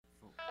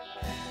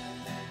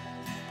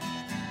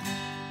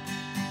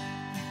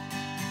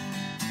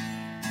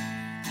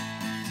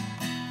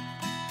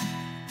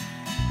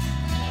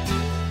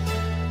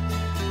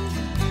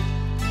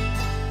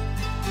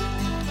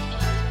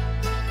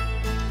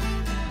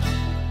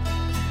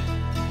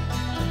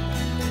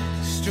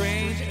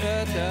strange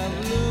earth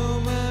of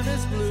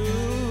luminous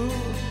blue.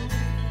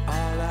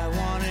 All I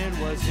wanted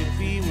was to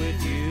be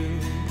with you.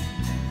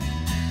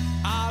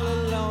 All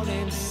alone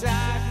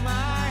inside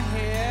my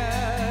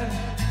head.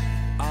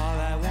 All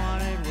I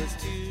wanted was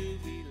to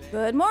be left.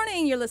 Good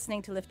morning. You're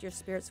listening to Lift Your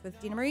Spirits with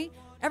Dina Marie.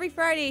 Every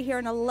Friday here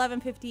on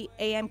 1150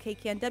 AM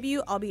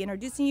KKNW, I'll be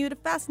introducing you to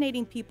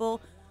fascinating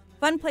people,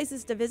 fun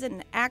places to visit,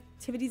 and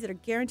activities that are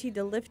guaranteed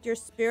to lift your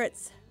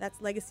spirits.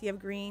 That's Legacy of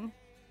Green.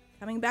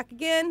 Coming back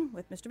again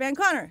with Mr. Van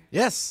Conner.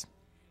 Yes.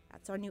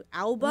 That's our new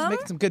album.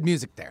 Making some good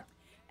music there.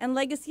 And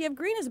Legacy of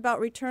Green is about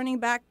returning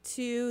back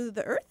to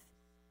the earth,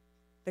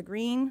 the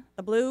green,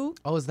 the blue.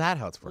 Oh, is that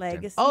how it's working?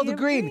 Legacy Oh, the of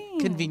green. Green.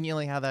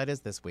 Conveniently how that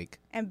is this week.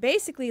 And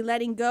basically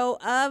letting go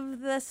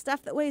of the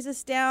stuff that weighs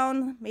us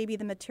down, maybe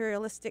the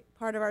materialistic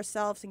part of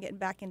ourselves, and getting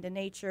back into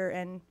nature.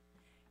 And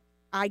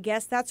I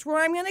guess that's where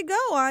I'm going to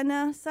go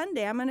on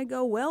Sunday. I'm going to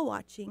go whale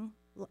watching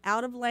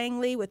out of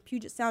Langley with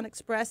Puget Sound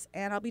Express,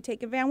 and I'll be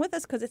taking Van with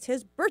us because it's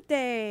his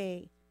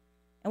birthday.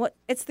 And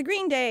it's the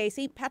Green Day,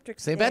 St.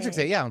 Patrick's Day. St. Patrick's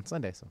Day, yeah, on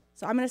Sunday. So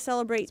I'm going to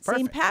celebrate It's perfect.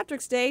 St.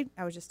 Patrick's Day.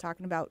 I was just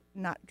talking about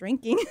not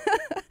drinking.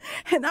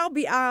 And I'll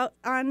be out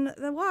on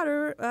the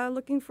water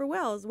looking for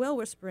whales, whale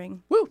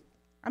whispering. Woo!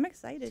 I'm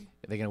excited.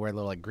 Are they going to wear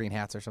little like green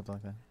hats or something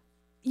like that?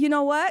 You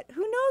know what?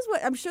 Who knows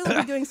what? I'm sure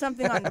they'll be doing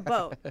something on the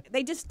boat.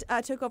 They just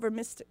took over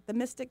the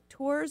Mystic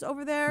Tours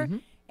over there. Mm-hmm.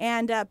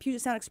 And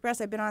Puget Sound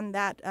Express, I've been on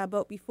that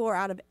boat before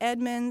out of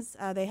Edmonds.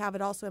 They have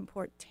it also in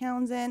Port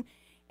Townsend.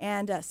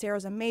 And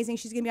Sarah's amazing.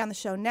 She's going to be on the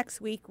show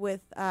next week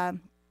with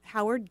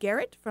Howard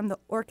Garrett from the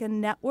Orca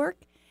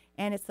Network.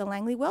 And it's the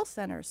Langley Whale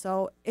Center.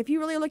 So if you're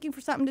really looking for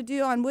something to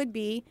do on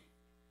Whidbey,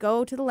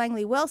 go to the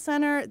Langley Whale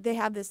Center. They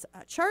have this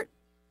chart,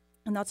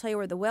 and they'll tell you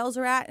where the whales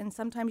are at. And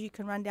sometimes you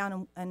can run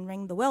down and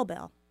ring the whale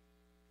bell.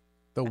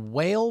 The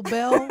whale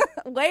bell?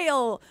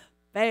 Whale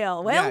bell. Yeah,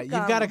 Welcome.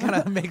 you've got to kind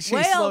of make sure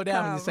you slow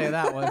down when you say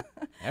that one.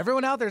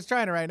 Everyone out there is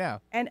trying it right now.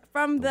 And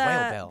from The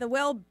whale bell. the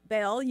whale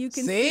bell, you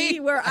can See? see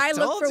where I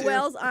look told for you.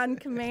 whales on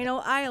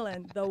Camano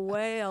Island. The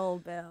whale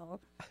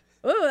bell.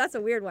 Ooh, that's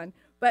a weird one.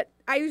 But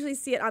I usually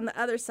see it on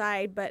the other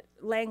side, but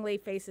Langley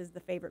faces the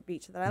favorite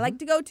beach that I like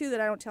to go to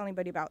that I don't tell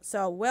anybody about.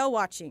 So whale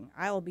watching,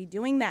 I will be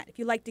doing that. If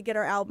you'd like to get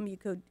our album, you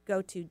could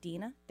go to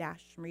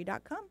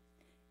dina-marie.com,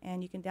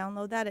 and you can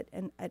download that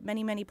at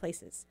many, many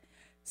places.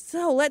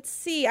 So let's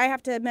see. I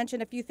have to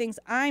mention a few things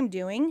I'm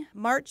doing.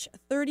 March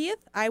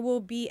 30th, I will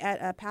be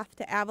at Path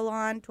to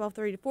Avalon,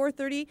 12:30 to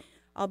 4:30.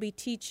 I'll be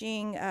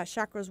teaching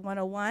Chakras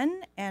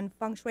 101 and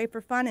Feng Shui for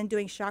Fun and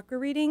doing chakra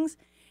readings.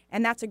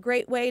 And that's a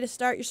great way to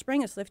start your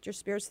spring. It's Lift Your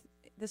Spirits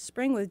this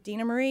spring with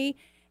Dina Marie.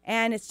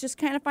 And it's just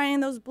kind of finding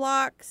those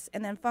blocks.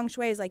 And then Feng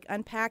Shui is like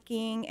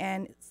unpacking.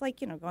 And it's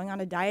like, going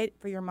on a diet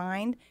for your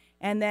mind.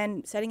 And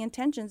then setting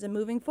intentions and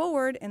moving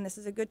forward. And this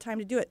is a good time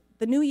to do it.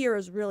 The new year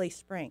is really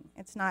spring.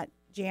 It's not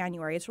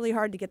January. It's really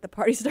hard to get the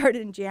party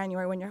started in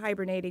January when you're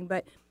hibernating.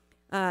 But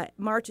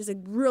March is a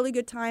really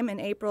good time, in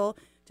April,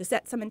 to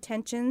set some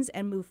intentions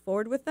and move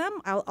forward with them.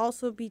 I'll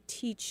also be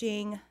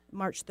teaching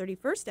March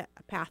 31st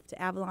at Path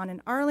to Avalon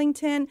in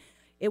Arlington.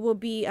 It will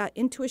be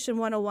Intuition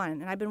 101,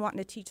 and I've been wanting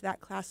to teach that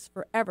class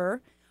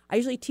forever. I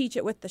usually teach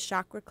it with the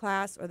chakra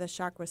class or the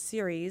chakra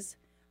series,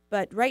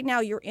 but right now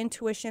your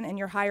intuition and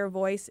your higher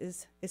voice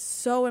is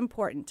so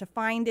important to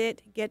find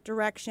it, get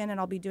direction, and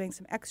I'll be doing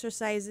some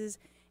exercises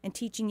and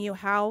teaching you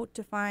how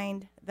to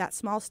find that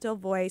small, still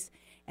voice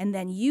and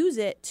then use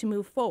it to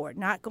move forward,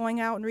 not going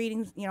out and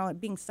reading,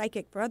 being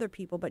psychic for other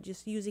people, but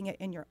just using it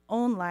in your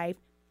own life.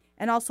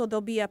 And also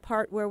there'll be a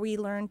part where we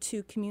learn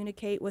to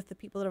communicate with the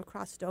people that have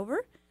crossed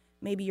over,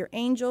 maybe your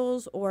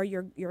angels or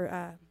your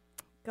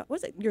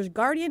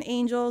guardian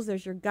angels,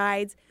 there's your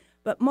guides,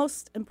 but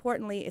most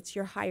importantly, it's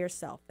your higher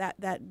self,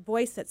 that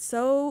voice that's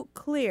so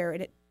clear,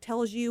 and it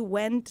tells you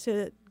when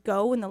to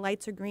go when the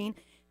lights are green,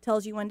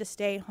 tells you when to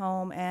stay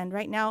home. And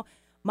right now,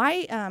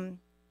 my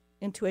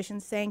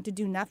intuition's saying to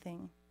do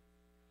nothing.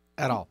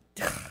 At all.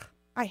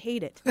 I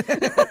hate it.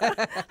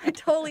 I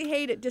totally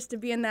hate it, just to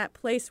be in that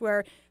place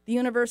where the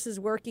universe is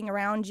working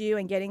around you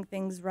and getting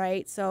things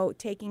right. So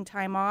taking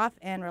time off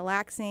and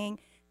relaxing,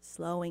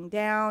 slowing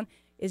down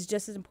is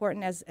just as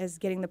important as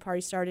getting the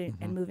party started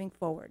and moving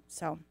forward.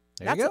 So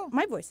There you that's go. what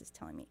my voice is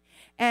telling me.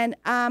 And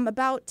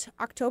about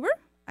October,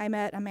 I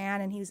met a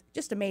man, and he was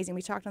just amazing.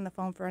 We talked on the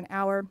phone for an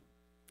hour,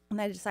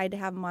 and I decided to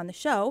have him on the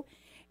show.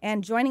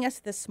 And joining us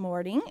this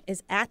morning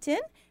is Aten.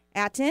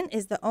 Aten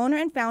is the owner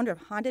and founder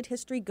of Haunted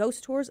History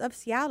Ghost Tours of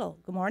Seattle.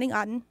 Good morning,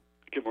 Aten.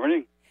 Good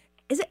morning.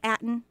 Is it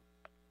Aten?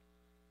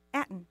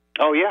 Aten.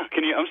 Oh, yeah.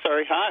 I'm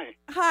sorry. Hi.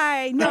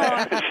 Hi. No.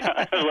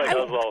 I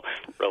was all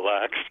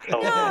relaxed.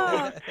 Hello.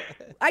 No.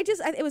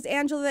 It was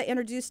Angela that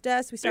introduced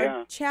us. We started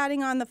Yeah.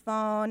 chatting on the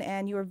phone,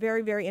 and you were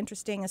very, very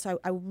interesting. And so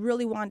I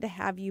really wanted to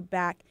have you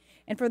back.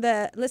 And for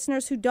the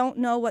listeners who don't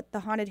know what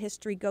the Haunted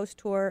History Ghost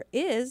Tour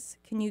is,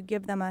 can you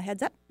give them a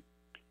heads up?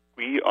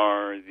 We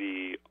are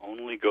the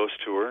only ghost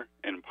tour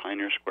in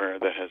Pioneer Square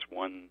that has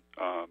won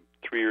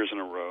 3 years in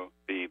a row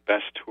the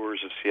Best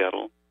Tours of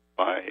Seattle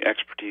by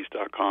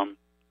Expertise.com,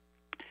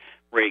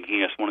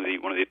 ranking us one of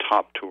the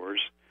top tours.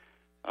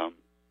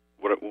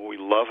 what we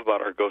love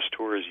about our ghost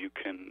tour is you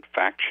can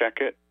fact check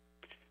it.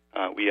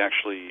 We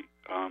actually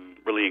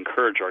really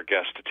encourage our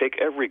guests to take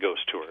every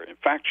ghost tour and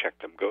fact check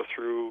them. Go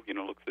through,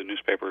 look through the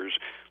newspapers,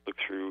 look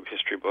through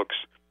history books,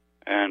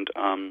 and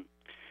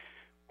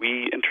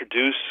we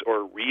introduce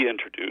or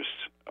reintroduce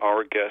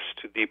our guests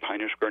to the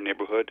Pioneer Square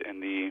neighborhood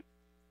and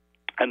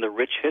the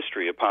rich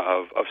history of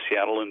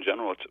Seattle in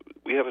general.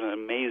 We have an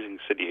amazing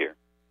city here.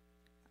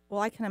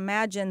 Well, I can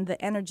imagine the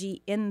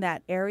energy in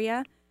that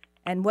area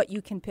and what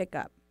you can pick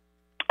up.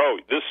 Oh,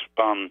 this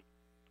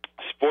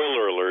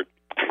spoiler alert.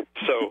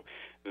 So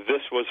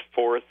this was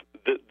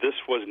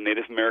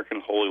Native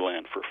American Holy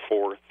Land for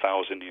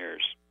 4,000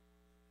 years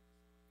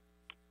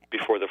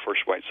before the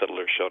first white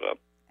settlers showed up.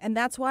 And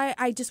that's why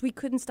we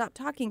couldn't stop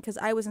talking, because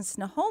I was in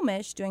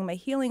Snohomish doing my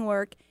healing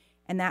work,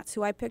 and that's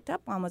who I picked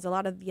up on, was a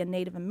lot of the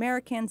Native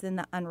Americans and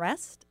the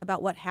unrest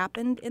about what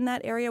happened in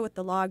that area with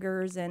the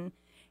loggers and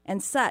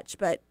such.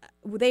 But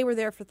they were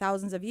there for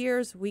thousands of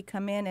years. We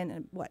come in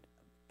and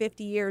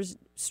 50 years,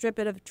 strip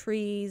it of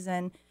trees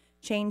and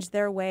change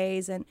their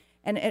ways. And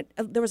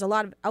there was a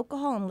lot of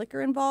alcohol and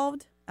liquor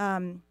involved.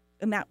 And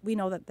that we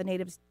know that the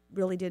natives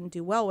really didn't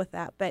do well with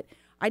that. But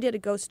I did a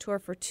ghost tour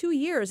for 2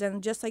 years,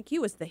 and just like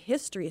you, the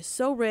history is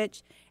so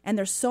rich, and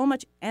there's so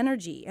much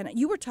energy. And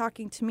you were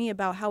talking to me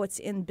about how it's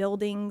in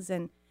buildings,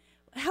 and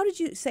how did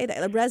you say that?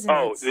 The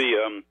resonance.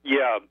 Oh,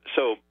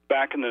 So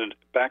back in the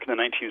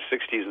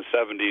 1960s and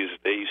 70s,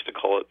 they used to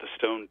call it the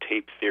stone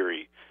tape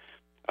theory.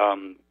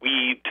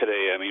 We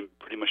today,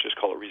 pretty much just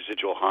call it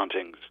residual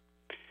hauntings.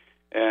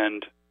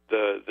 And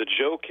the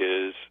joke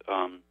is,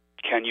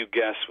 can you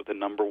guess what the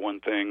number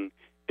one thing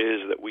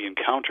is that we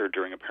encounter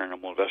during a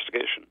paranormal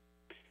investigation?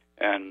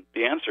 And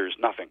the answer is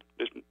nothing.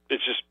 It's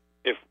just,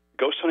 if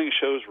ghost hunting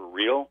shows were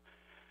real,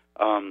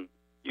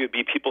 you'd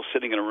be people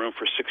sitting in a room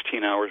for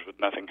 16 hours with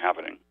nothing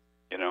happening,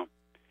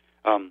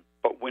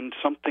 But when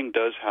something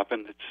does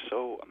happen, it's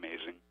so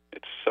amazing.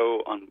 It's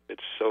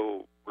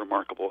so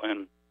remarkable.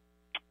 And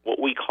what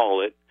we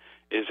call it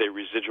is a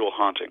residual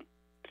haunting.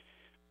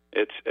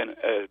 It's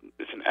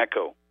an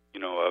echo,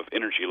 of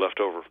energy left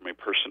over from a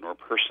person or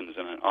persons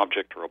in an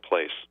object or a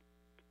place.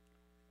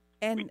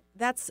 And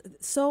that's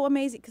so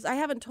amazing, because I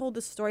haven't told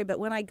this story, but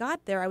when I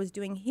got there, I was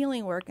doing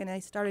healing work, and I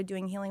started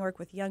doing healing work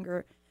with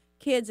younger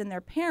kids and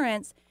their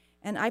parents,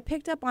 and I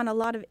picked up on a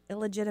lot of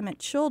illegitimate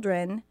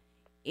children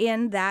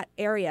in that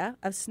area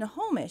of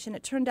Snohomish. And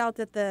it turned out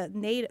that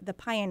the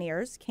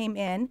pioneers came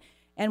in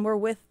and were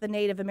with the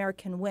Native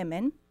American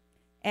women.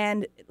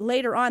 And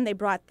later on, they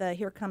brought the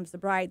Here Comes the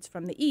Brides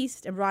from the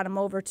East and brought them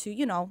over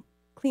to,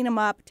 clean them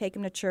up, take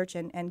them to church,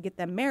 and get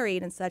them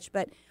married and such.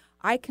 But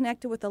I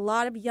connected with a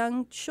lot of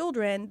young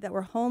children that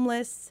were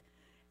homeless,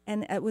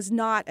 and it was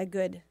not a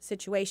good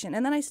situation.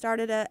 And then I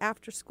started an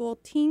after-school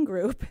teen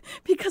group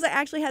because I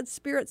actually had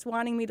spirits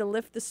wanting me to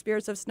lift the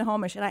spirits of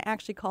Snohomish, and I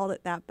actually called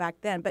it that back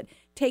then. But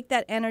take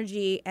that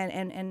energy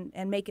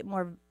and make it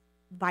more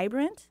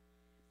vibrant.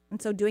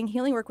 And so doing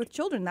healing work with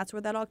children, that's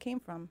where that all came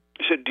from.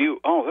 So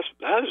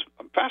that is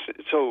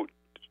fascinating. So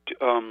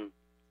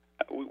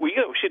we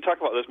should talk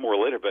about this more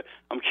later, but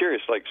I'm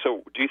curious,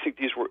 so do you think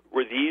these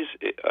were these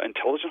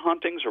intelligent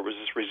hauntings, or was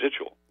this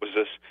residual?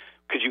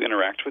 Could you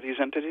interact with these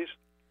entities?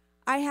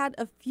 I had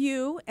a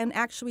few, and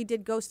actually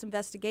did ghost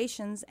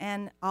investigations,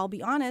 and I'll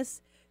be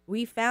honest,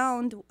 we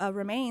found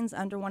remains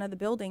under one of the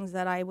buildings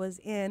that I was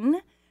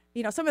in.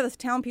 Some of the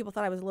town people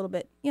thought I was a little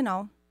bit,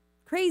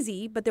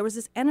 crazy, but there was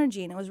this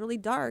energy, and it was really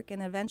dark,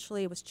 and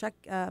eventually it was Chuck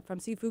from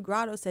Seafood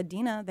Grotto said,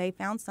 Dina, they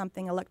found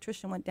something. An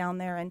electrician went down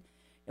there, and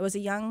it was a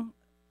young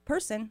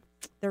person,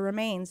 their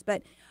remains.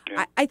 But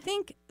yeah. I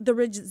think the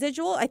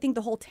residual, I think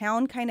the whole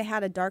town kind of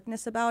had a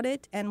darkness about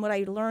it, and what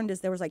I learned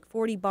is there was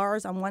 40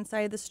 bars on one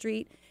side of the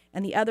street,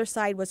 and the other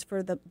side was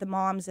for the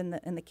moms and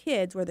the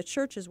kids where the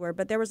churches were.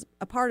 But there was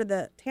a part of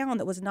the town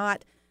that was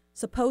not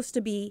supposed to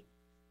be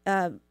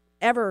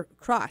ever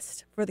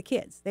crossed for the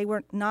kids. They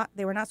were not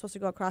supposed to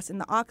go across. In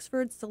the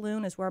Oxford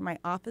Saloon is where my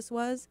office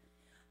was.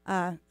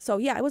 So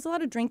yeah, it was a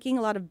lot of drinking,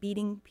 a lot of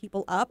beating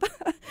people up.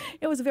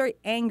 It was very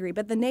angry.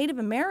 But the Native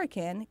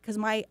American, because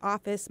my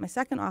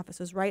second office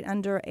was right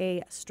under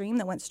a stream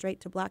that went straight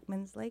to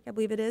Blackman's Lake, I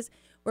believe it is,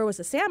 where it was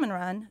a salmon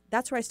run.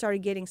 That's where I started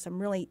getting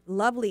some really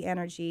lovely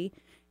energy.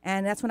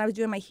 And that's when I was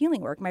doing my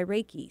healing work, my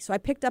Reiki. So I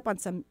picked up on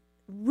some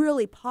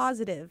really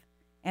positive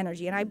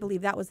energy, and I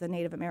believe that was the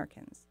Native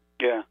Americans.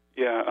 Yeah.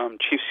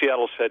 Chief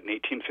Seattle said in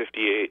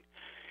 1858,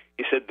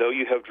 he said, though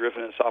you have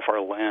driven us off our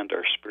land,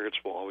 our spirits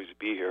will always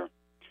be here.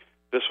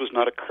 This was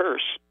not a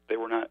curse. They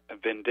were not a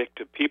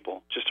vindictive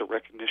people, just a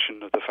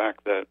recognition of the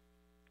fact that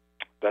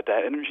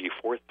energy,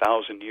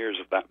 4,000 years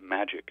of that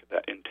magic,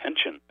 that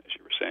intention, as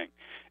you were saying,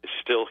 is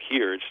still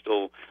here. It's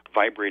still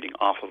vibrating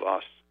off of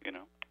us,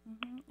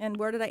 Mm-hmm. And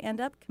where did I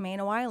end up?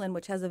 Camano Island,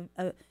 which has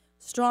a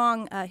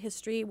strong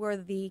history where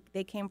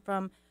they came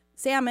from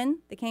salmon.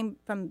 They came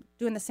from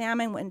doing the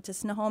salmon, went to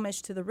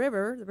Snohomish to the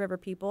river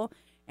people,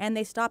 and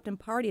they stopped and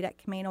partied at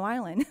Camano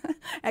Island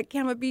at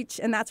Kama Beach,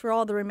 and that's where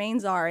all the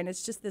remains are. And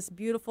it's just this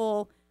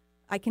beautiful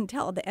I can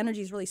tell the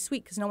energy is really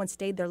sweet because no one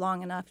stayed there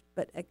long enough,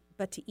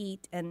 but to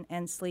eat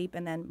and sleep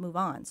and then move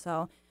on.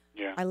 So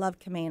Yeah. I love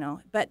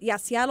Camino. But yeah,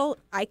 Seattle,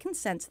 I can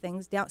sense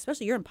things down,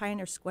 especially you're in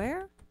Pioneer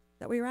Square. Is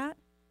that where you're at?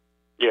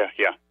 Yeah.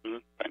 Mm-hmm.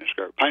 Pioneer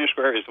Square. Pioneer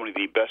Square is one of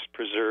the best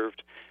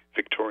preserved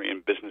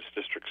Victorian business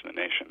districts in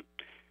the nation.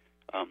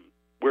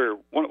 We're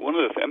one of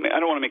the. I mean, I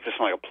don't want to make this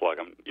sound like a plug.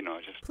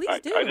 Please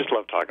do. I just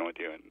love talking with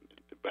you.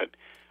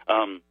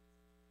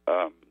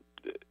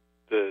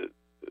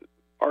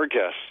 Our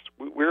guests,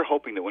 we're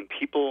hoping that when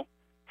people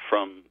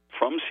from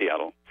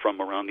Seattle,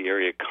 from around the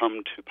area,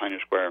 come to Pioneer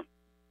Square,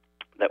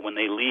 that when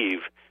they leave,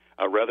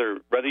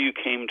 whether you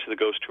came to the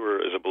ghost tour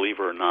as a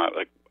believer or not,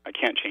 like I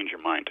can't change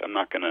your mind. I'm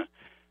not gonna.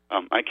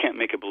 I can't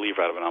make a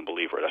believer out of an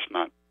unbeliever.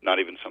 That's not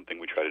even something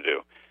we try to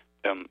do.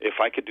 If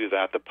I could do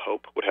that, the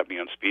Pope would have me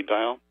on speed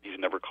dial. He's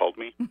never called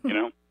me,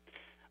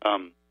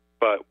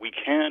 But we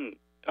can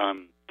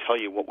tell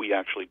you what we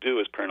actually do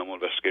as paranormal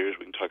investigators.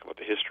 We can talk about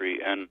the history.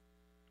 And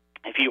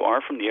if you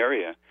are from the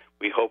area,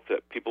 we hope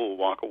that people will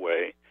walk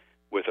away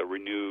with a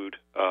renewed,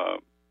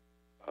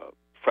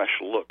 fresh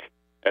look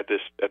at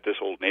this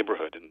old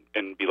neighborhood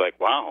and be like,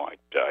 wow,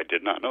 I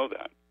did not know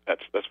that.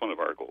 That's one of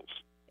our goals.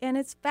 And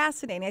it's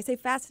fascinating. I say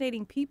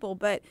fascinating people,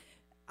 but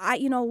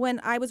when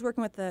I was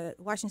working with the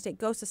Washington State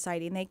Ghost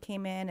Society and they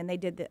came in and they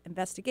did the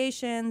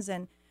investigations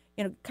and,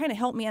 kind of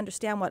helped me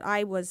understand what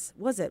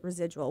was it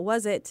residual?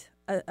 Was it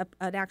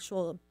an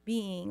actual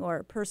being or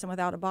a person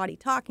without a body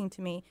talking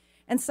to me?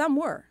 And some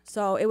were.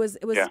 So it was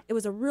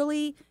a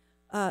really,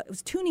 it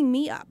was tuning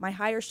me up, my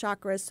higher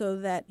chakras, so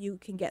that you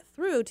can get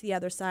through to the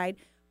other side.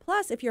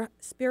 Plus, if your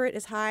spirit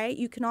is high,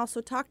 you can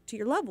also talk to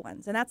your loved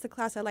ones. And that's the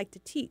class I like to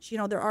teach.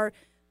 There are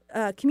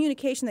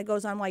communication that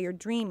goes on while you're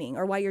dreaming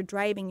or while you're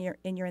driving you're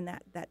in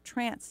that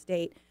trance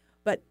state.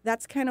 But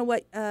that's kind of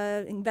what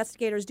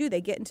investigators do. They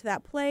get into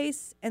that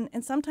place,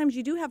 and sometimes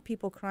you do have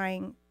people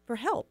crying for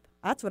help.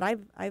 That's what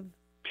I've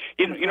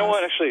You know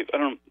what? Actually, I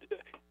don't.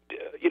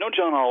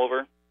 John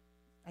Oliver.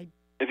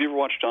 Have you ever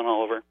watched John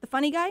Oliver? The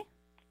funny guy?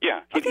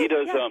 Yeah, he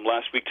does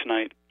Last Week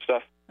Tonight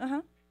stuff.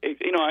 Uh-huh.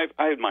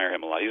 I admire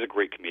him a lot. He's a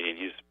great comedian.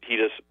 He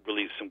does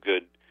really some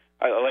good.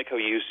 I like how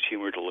he uses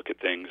humor to look at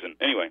things. And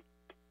anyway,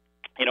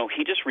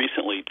 he just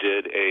recently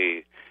did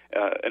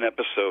an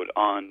episode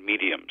on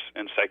mediums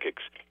and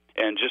psychics,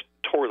 and just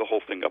tore the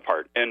whole thing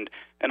apart. And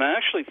I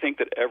actually think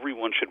that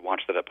everyone should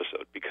watch that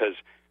episode because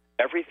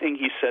everything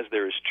he says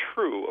there is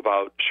true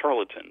about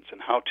charlatans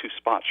and how to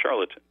spot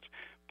charlatans.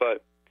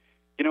 But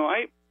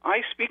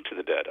I speak to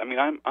the dead. I mean,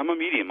 I'm a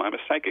medium. I'm a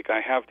psychic.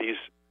 I have these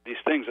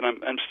things, and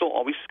I'm still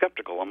always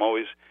skeptical. I'm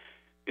always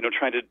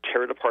trying to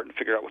tear it apart and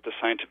figure out what the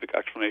scientific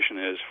explanation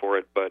is for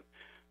it. But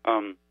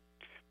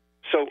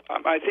so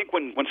I think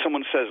when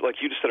someone says,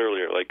 like you just said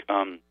earlier, like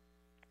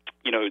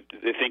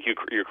they think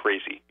you're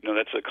crazy.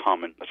 That's a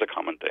common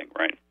thing,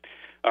 right?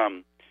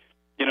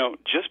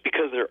 Just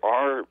because there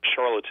are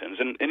charlatans,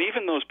 and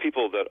even those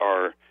people that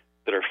are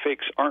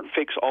fakes aren't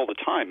fakes all the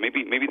time.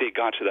 Maybe they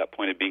got to that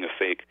point of being a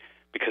fake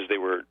because they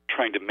were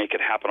trying to make it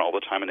happen all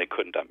the time and they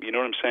couldn't. You know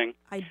what I'm saying?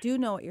 I do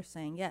know what you're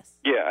saying. Yes.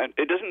 Yeah, and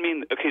it doesn't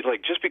mean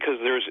like just because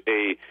there's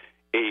a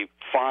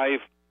 5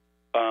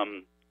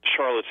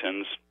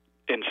 charlatans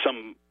in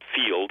some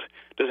field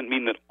doesn't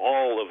mean that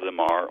all of them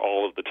are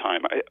all of the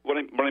time. What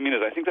I mean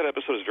is I think that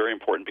episode is very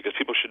important because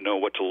people should know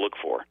what to look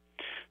for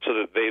so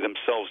that they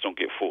themselves don't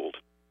get fooled.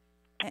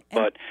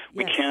 But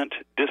we can't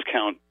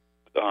discount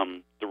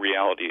the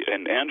reality.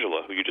 And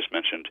Angela, who you just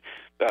mentioned,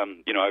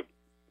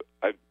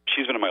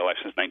 she's been in my life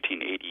since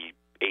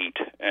 1988,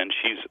 and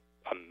she's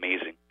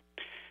amazing.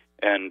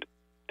 And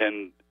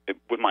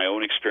with my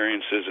own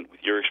experiences and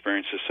with your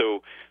experiences,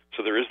 so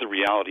there is the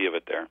reality of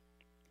it there.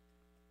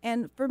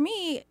 And for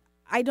me,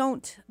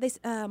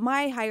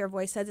 my higher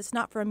voice says it's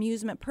not for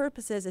amusement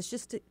purposes. It's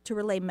just to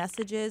relay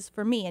messages,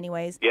 for me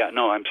anyways. Yeah,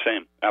 no, I'm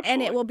same. Absolutely.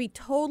 And it will be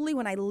totally,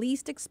 when I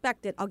least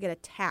expect it, I'll get a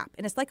tap.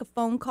 And it's like a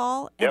phone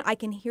call, and I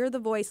can hear the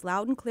voice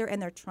loud and clear,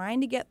 and they're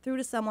trying to get through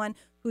to someone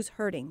who's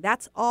hurting.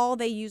 That's all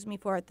they use me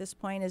for at this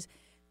point, is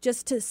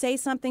just to say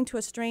something to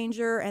a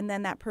stranger, and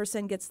then that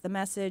person gets the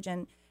message.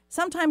 And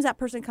sometimes that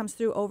person comes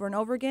through over and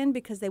over again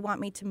because they want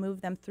me to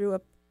move them through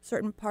a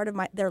certain part of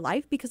their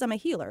life because I'm a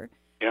healer.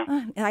 Yeah.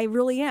 And I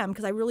really am,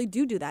 because I really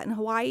do that. In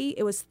Hawaii,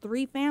 it was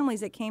 3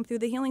 families that came through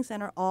the healing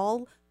center,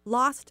 all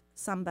lost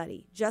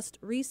somebody just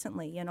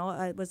recently.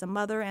 It was a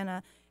mother and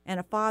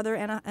a father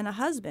and a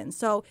husband.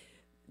 So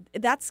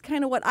that's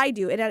kind of what I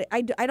do. And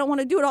I don't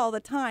want to do it all the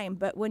time,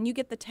 but when you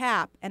get the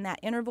tap and that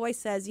inner voice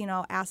says,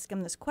 ask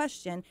them this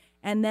question,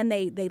 and then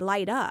they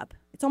light up,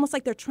 it's almost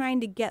like they're trying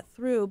to get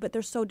through, but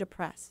they're so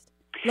depressed,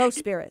 low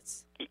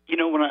spirits.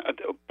 When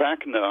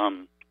back in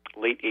the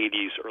late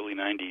 80s, early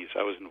 90s,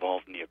 I was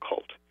involved in the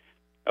occult.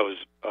 I was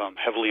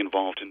heavily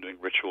involved in doing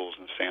rituals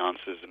and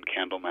seances and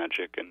candle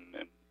magic and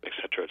et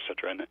cetera, et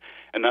cetera.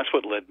 And that's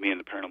what led me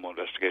into paranormal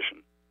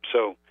investigation.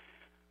 So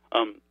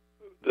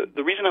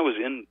the reason I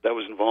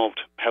was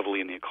involved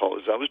heavily in the occult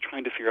is I was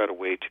trying to figure out a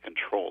way to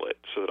control it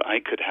so that I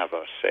could have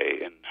a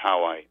say in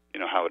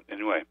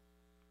anyway.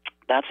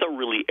 That's a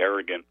really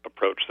arrogant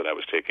approach that I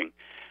was taking.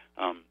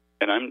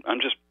 and I'm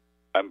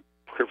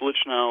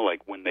privileged now.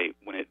 Like when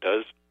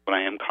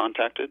I am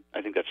contacted,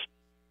 I think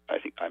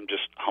I'm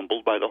just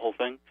humbled by the whole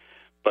thing.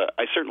 But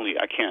I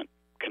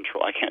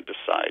can't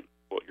decide.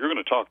 Well, you're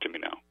going to talk to me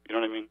now. You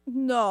know what I mean?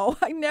 No,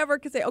 I never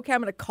could say, okay,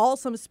 I'm going to call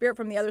some spirit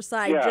from the other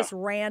side just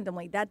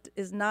randomly. That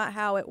is not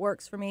how it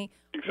works for me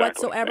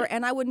whatsoever,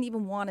 and I wouldn't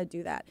even want to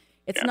do that.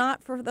 It's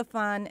not for the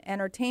fun,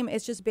 entertainment.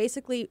 It's just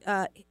basically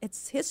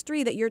it's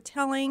history that you're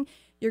telling.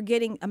 You're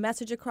getting a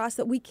message across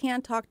that we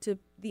can talk to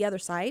the other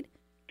side,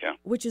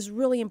 which is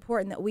really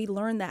important that we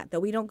learn that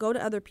we don't go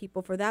to other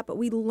people for that, but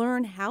we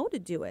learn how to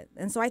do it.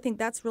 And so I think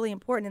that's really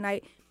important. And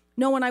I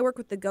know when I work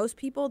with the ghost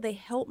people, they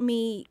help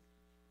me.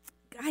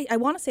 I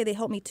want to say they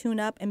helped me tune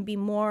up and be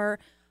more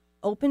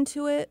open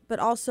to it, but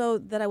also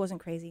that I wasn't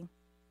crazy.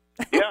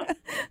 Yeah.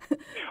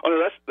 Oh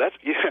no, that's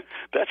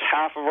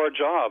half of our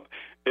job.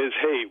 Is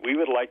hey, we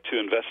would like to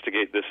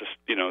investigate this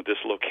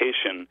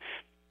location.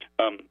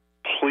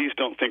 Please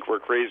don't think we're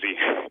crazy.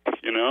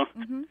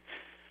 Mm-hmm.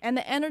 And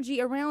the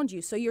energy around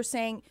you. So you're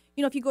saying,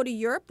 if you go to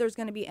Europe, there's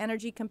going to be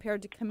energy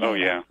compared to Camino. Oh,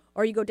 yeah.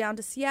 Or you go down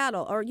to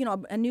Seattle, or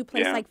a new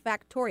place like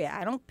Factoria.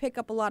 I don't pick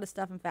up a lot of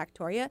stuff in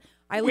Factoria.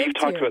 We've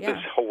talked about this.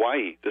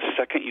 Hawaii. The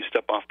second you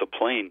step off the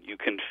plane, you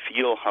can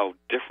feel how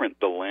different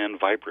the land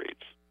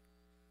vibrates.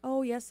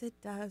 Oh yes, it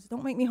does.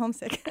 Don't make me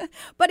homesick.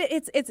 But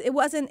it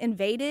wasn't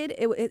invaded.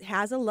 It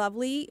has a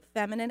lovely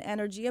feminine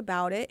energy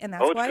about it, and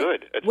that's why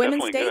women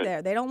stay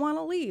there. They don't want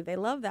to leave. They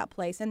love that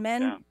place, and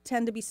men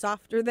tend to be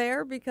softer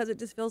there because it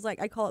just feels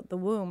like, I call it the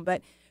womb.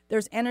 But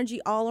there's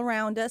energy all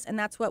around us, and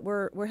that's what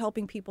we're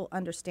helping people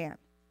understand.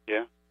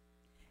 Yeah.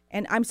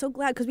 And I'm so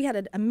glad because we had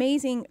an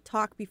amazing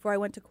talk before I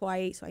went to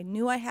Kauai, so I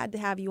knew I had to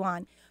have you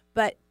on.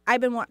 But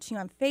I've been watching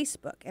on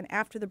Facebook, and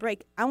after the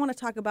break, I want to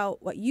talk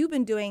about what you've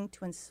been doing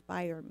to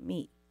inspire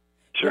me.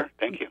 Sure,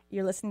 thank you.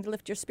 You're listening to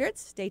Lift Your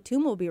Spirits. Stay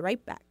tuned. We'll be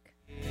right back.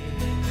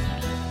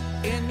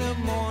 In the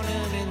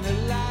morning, in the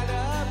light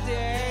of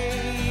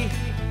day,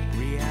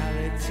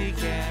 reality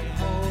can't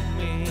hold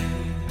me.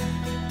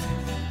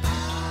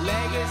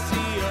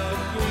 Legacy of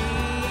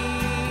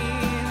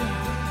green,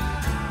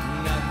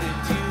 nothing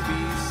to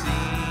be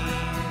seen.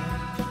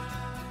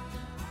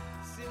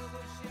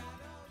 Silver shadow.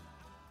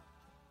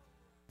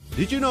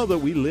 Did you know that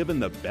we live in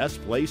the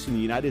best place in the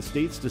United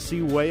States to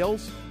see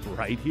whales?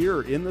 Right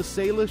here in the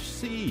Salish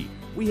Sea.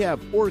 We have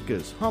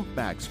orcas,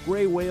 humpbacks,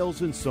 gray whales,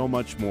 and so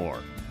much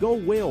more. Go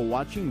whale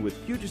watching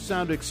with Puget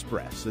Sound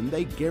Express, and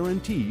they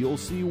guarantee you'll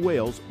see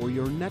whales or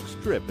your next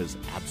trip is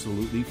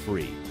absolutely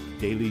free.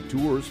 Daily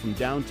tours from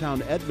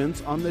downtown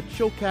Edmonds on the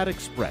Chilkat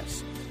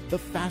Express, the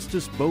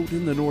fastest boat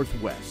in the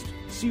Northwest.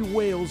 See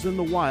whales in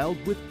the wild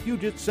with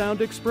Puget Sound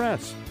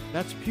Express.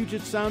 That's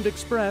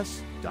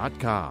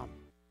PugetSoundExpress.com.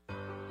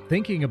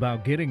 Thinking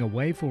about getting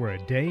away for a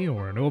day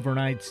or an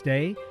overnight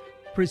stay?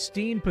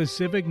 Pristine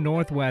Pacific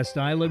Northwest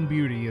Island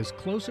beauty is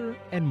closer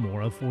and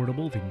more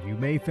affordable than you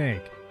may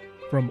think.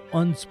 From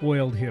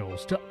unspoiled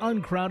hills to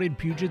uncrowded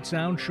Puget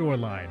Sound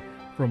shoreline,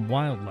 from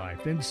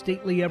wildlife and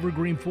stately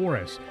evergreen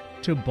forests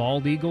to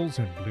bald eagles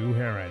and blue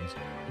herons,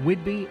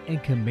 Whidbey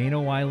and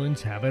Camino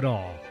Islands have it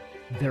all.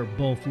 They're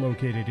both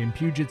located in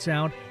Puget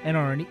Sound and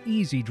are an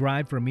easy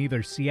drive from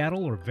either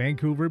Seattle or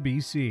Vancouver,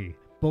 BC.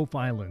 Both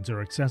islands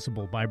are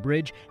accessible by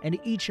bridge, and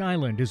each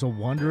island is a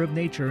wonder of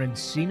nature and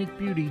scenic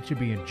beauty to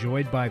be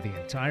enjoyed by the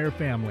entire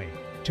family.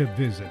 To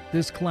visit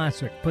this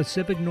classic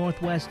Pacific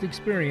Northwest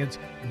experience,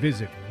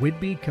 visit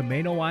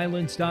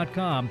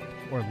WhidbeyCaminoIslands.com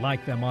or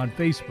like them on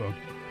Facebook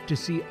to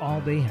see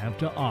all they have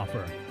to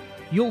offer.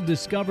 You'll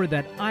discover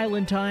that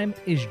island time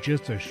is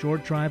just a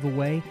short drive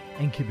away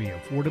and can be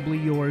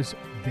affordably yours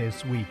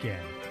this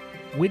weekend.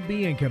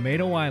 Whidbey and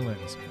Camino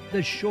Islands,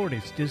 the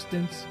shortest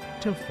distance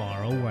to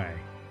far away.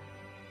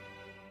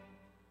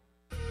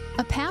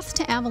 A Path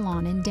to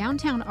Avalon in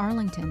downtown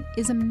Arlington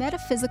is a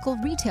metaphysical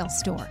retail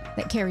store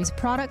that carries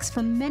products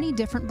from many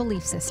different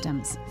belief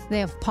systems. They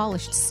have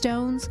polished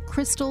stones,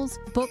 crystals,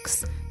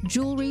 books,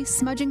 jewelry,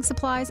 smudging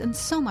supplies, and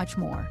so much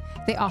more.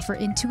 They offer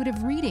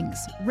intuitive readings,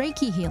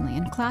 Reiki healing,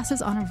 and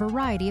classes on a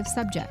variety of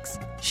subjects.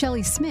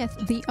 Shelley Smith,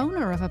 the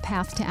owner of A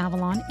Path to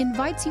Avalon,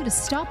 invites you to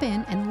stop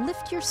in and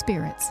lift your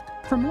spirits.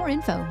 For more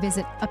info,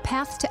 visit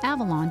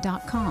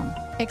apathtoavalon.com.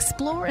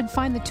 Explore and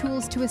find the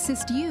tools to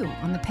assist you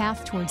on the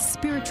path towards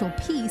spiritual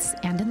peace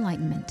and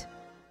enlightenment.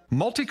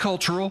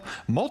 Multicultural,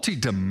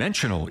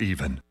 multidimensional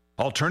even.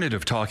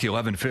 Alternative Talk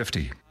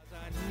 1150. I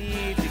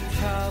need to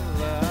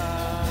cover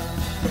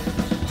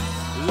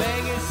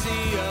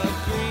legacy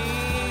of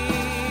green,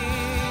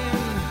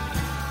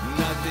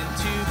 nothing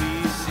to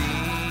be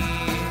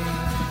seen.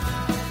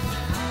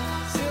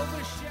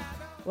 Silver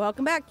shadow.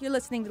 Welcome back. You're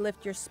listening to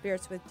Lift Your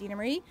Spirits with Dina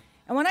Marie.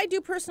 And when I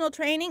do personal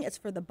training, it's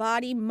for the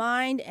body,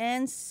 mind,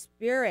 and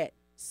spirit.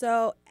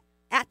 So,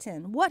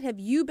 Atten, what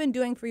have you been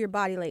doing for your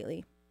body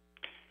lately?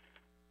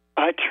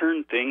 I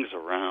turned things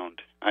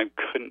around. I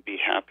couldn't be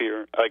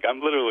happier. Like,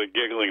 I'm literally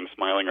giggling and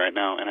smiling right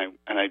now, and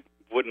I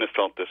wouldn't have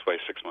felt this way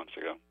 6 months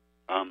ago.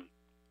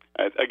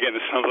 Again,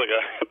 it sounds like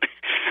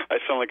I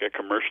sound like a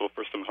commercial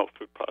for some health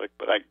food product,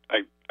 but I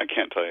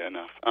can't tell you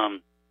enough.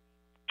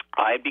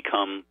 I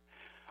become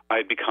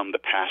I'd become the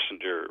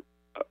passenger,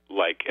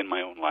 like in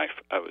my own life.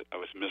 I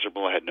was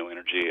miserable. I had no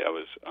energy.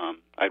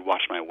 I'd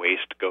watched my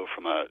waist go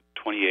from a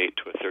 28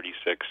 to a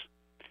 36.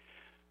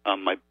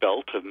 My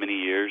belt of many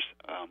years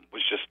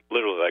was just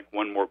literally like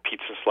one more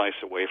pizza slice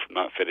away from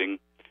not fitting.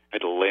 I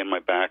had to lay on my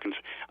back, and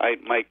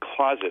my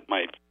closet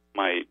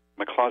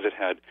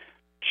had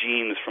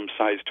jeans from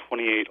size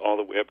 28 all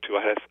the way up to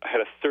I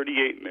had a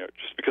 38 in there,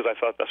 just because I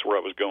thought that's where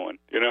I was going.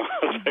 I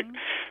was like,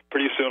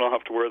 pretty soon I'll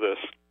have to wear this.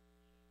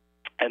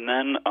 And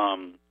then,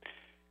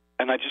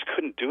 and I just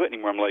couldn't do it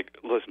anymore. I'm like,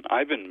 listen,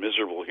 I've been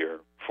miserable here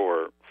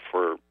for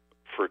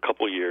a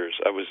couple of years.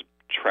 I was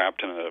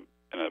trapped in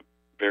a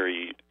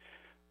very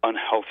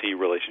unhealthy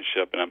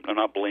relationship, and I'm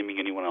not blaming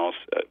anyone else.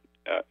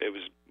 It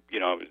was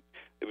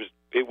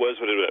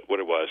what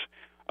it was.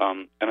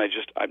 And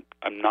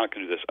I'm not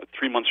going to do this.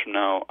 3 months from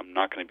now, I'm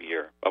not going to be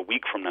here. A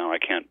week from now, I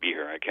can't be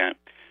here. I can't.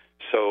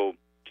 So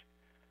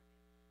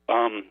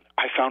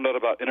I found out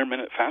about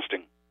intermittent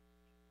fasting.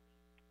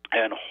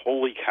 And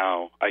holy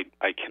cow,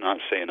 I cannot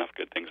say enough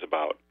good things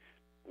about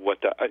what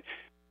that.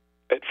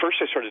 At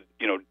first, I started,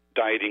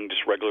 dieting,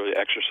 just regularly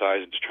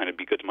exercise, and just trying to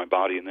be good to my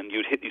body. And then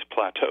you'd hit these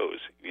plateaus,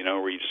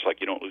 where you just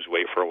you don't lose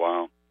weight for a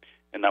while,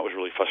 and that was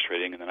really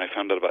frustrating. And then I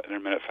found out about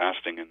intermittent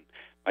fasting, and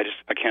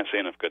I can't say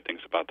enough good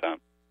things about that.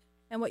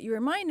 And what you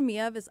reminded me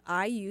of is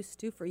I used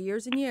to, for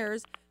years and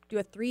years, do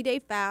a 3-day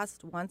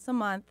fast once a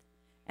month,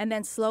 and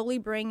then slowly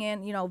bring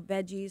in,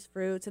 veggies,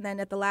 fruits, and then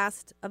at the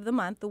last of the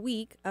month, the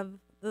week of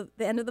the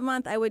end of the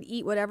month, I would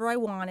eat whatever I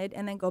wanted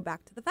and then go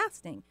back to the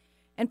fasting.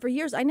 And for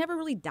years, I never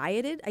really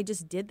dieted. I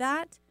just did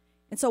that.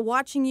 And so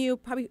watching you,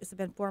 probably it's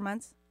been 4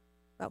 months.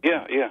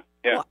 Yeah.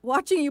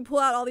 Watching you pull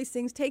out all these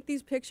things, take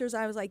these pictures,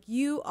 I was like,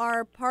 you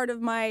are part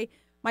of my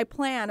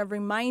plan of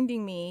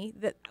reminding me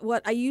that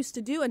what I used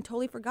to do and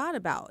totally forgot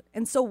about.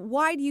 And so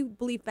why do you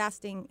believe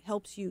fasting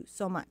helps you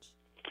so much?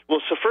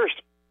 Well, so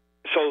first,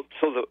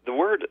 the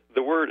word,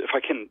 if I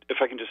can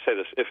just say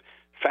this, if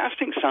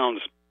fasting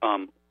sounds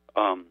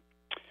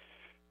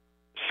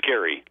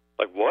scary,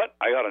 like what?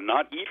 I ought to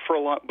not eat for a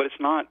lot, but it's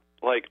not.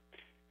 Like,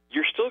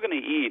 you're still going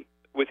to eat.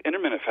 With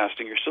intermittent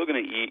fasting, you're still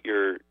going to eat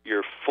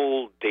your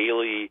full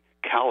daily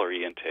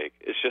calorie intake.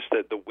 It's just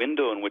that the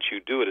window in which you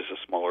do it is a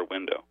smaller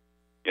window,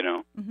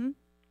 Mm-hmm.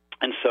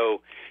 And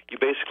so you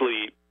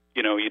basically,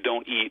 you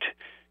don't eat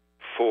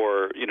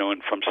for,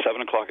 from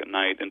 7 o'clock at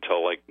night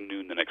until like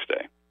noon the next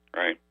day,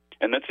 right?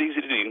 And that's easy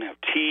to do. You can have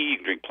tea, you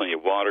can drink plenty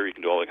of water, you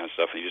can do all that kind of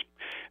stuff,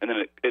 and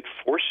then it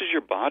forces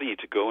your body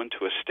to go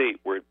into a state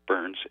where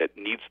it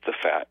needs the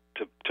fat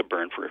to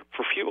burn for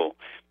fuel.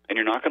 And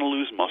you're not going to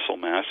lose muscle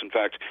mass. In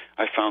fact,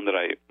 I found that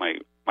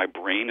my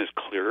brain is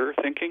clearer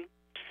thinking,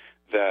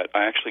 that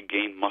I actually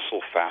gain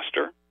muscle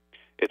faster.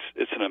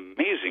 It's an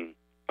amazing,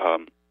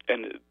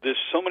 and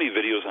there's so many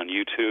videos on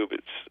YouTube.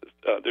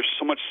 There's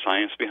so much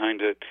science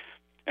behind it,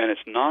 and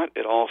it's not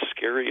at all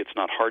scary. It's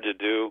not hard to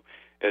do.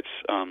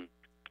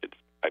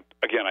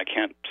 I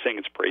can't sing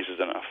its praises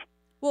enough.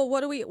 Well,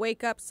 what do we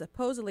wake up?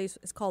 Supposedly,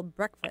 it's called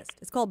breakfast.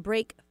 It's called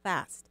break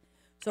fast.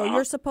 So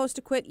you're supposed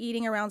to quit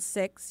eating around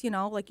 6,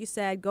 like you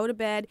said, go to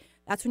bed.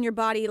 That's when your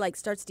body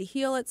starts to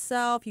heal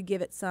itself. You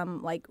give it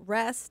some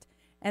rest,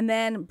 and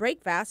then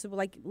break fast,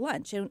 like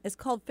lunch. And it's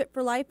called Fit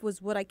for Life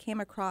was what I came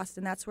across,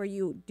 and that's where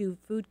you do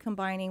food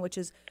combining, which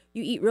is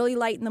you eat really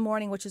light in the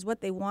morning, which is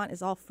what they want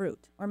is all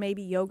fruit or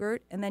maybe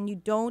yogurt, and then you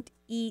don't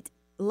eat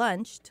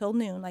lunch till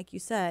noon, like you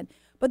said.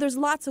 But there's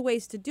lots of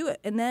ways to do it,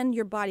 and then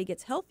your body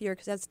gets healthier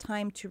because that's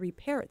time to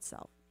repair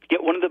itself.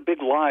 Yet one of the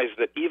big lies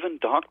that even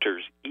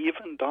doctors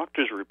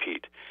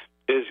repeat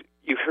is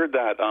you heard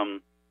that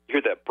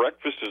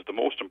breakfast is the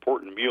most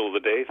important meal of the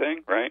day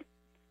thing, right?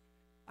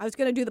 I was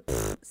going to do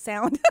the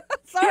sound.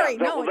 Sorry,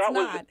 no, it's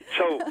not.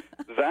 So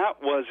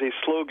that was a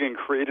slogan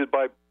created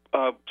by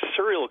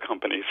cereal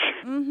companies,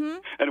 mm-hmm.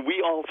 and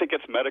we all think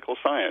it's medical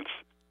science.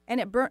 And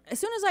as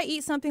soon as I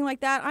eat something like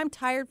that, I'm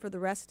tired for the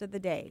rest of the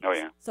day. Oh,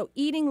 yeah. So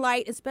eating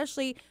light,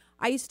 especially,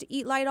 I used to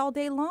eat light all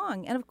day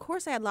long. And, of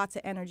course, I had lots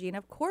of energy. And,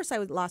 of course, I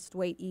lost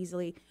weight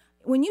easily.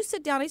 When you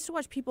sit down, I used to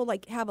watch people,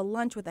 have a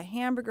lunch with a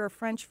hamburger,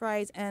 French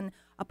fries, and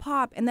a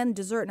pop, and then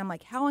dessert. And I'm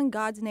like, how in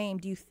God's name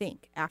do you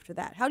think after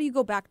that? How do you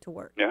go back to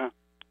work? Yeah.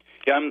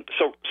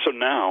 So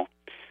now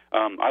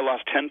I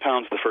lost 10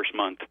 pounds the first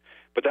month.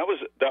 But that was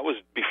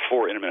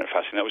before intermittent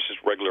fasting. That was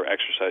just regular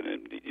exercise.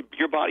 And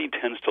your body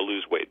tends to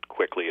lose weight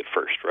quickly at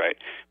first, right?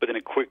 But then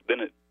it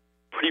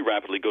pretty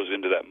rapidly goes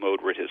into that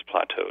mode where it hits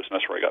plateaus, and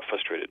that's where I got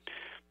frustrated.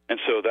 And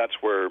so that's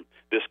where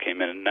this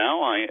came in. And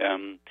now I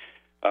am,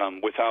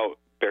 without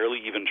barely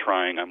even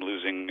trying, I'm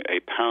losing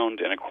 1.25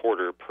 pounds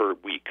per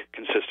week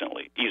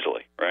consistently,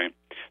 easily, right?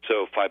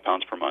 So 5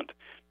 pounds per month.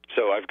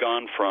 So I've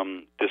gone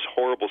from this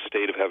horrible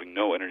state of having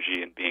no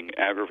energy and being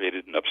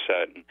aggravated and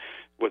upset and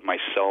with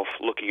myself,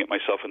 looking at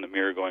myself in the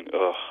mirror going,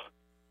 ugh,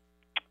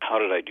 how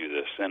did I do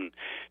this? And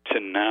to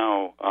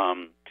now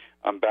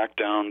I'm back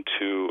down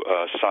to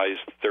size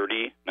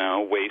 30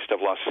 now, waist.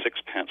 I've lost 6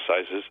 pant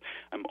sizes.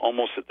 I'm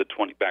almost at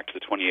back to the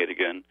 28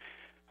 again.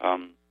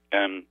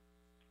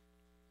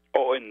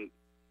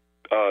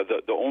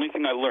 The only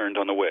thing I learned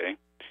on the way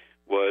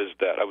was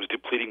that I was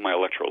depleting my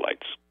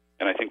electrolytes.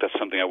 And I think that's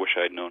something I wish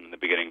I had known in the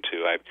beginning,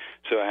 too.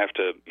 So I have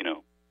to,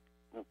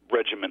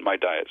 regiment my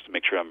diets to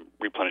make sure I'm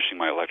replenishing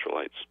my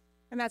electrolytes.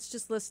 And that's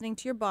just listening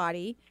to your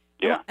body.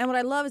 Yeah. And what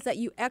I love is that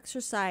you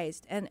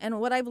exercised. And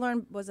what I've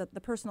learned was that the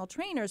personal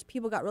trainers,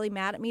 people got really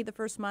mad at me the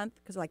first month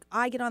because, like,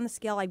 I get on the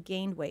scale, I've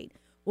gained weight.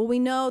 Well, we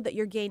know that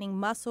you're gaining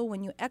muscle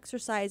when you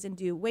exercise and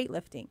do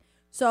weightlifting.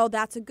 So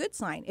that's a good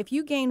sign. If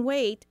you gain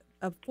weight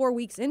of 4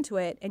 weeks into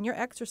it and you're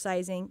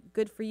exercising,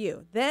 good for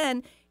you.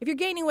 Then if you're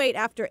gaining weight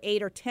after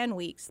 8 or 10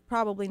 weeks,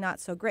 probably not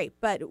so great.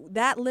 But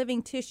that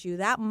living tissue,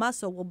 that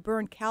muscle will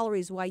burn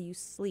calories while you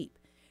sleep.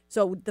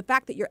 So the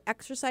fact that you're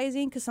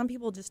exercising, because some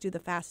people just do the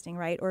fasting,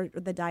 right, or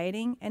the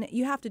dieting, and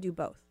you have to do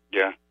both.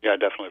 Yeah,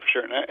 definitely, for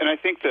sure. And I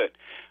think that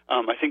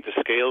I think the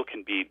scale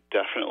can be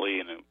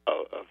definitely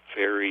a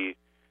very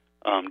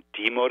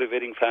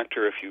demotivating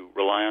factor if you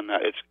rely on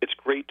that. It's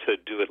great to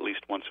do at least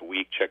once a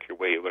week, check your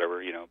weight,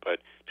 whatever, but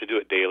to do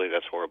it daily,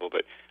 that's horrible.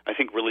 But I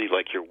think really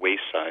like your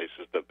waist size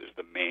is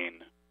the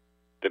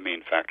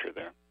main factor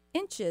there.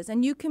 Inches,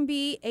 and you can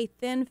be a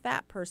thin,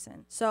 fat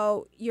person.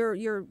 So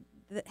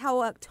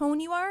how tone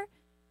you are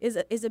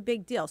is a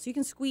big deal. So you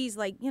can squeeze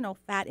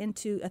fat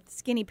into a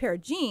skinny pair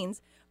of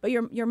jeans, but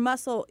your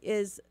muscle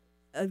is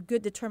a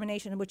good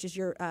determination, which is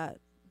your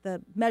the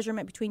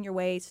measurement between your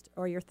waist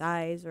or your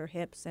thighs or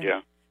hips.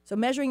 And so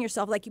measuring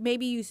yourself, like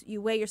maybe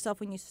you weigh yourself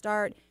when you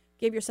start,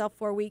 give yourself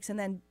 4 weeks, and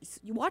then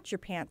you watch your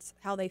pants,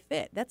 how they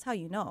fit. That's how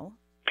you know.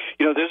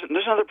 There's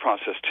another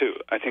process, too.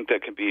 I think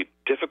that can be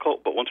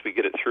difficult, but once we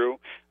get it through,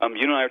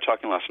 you and I were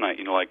talking last night,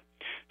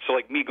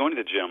 like me going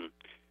to the gym,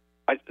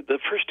 the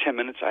first 10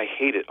 minutes, I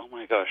hate it. Oh,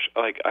 my gosh.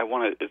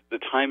 The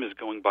time is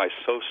going by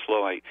so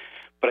slow.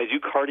 But I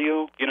do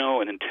cardio,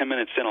 and in 10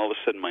 minutes in, all of a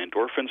sudden my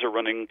endorphins are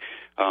running.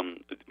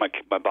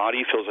 My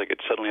body feels like it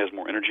suddenly has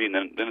more energy, and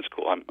then it's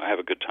cool. I have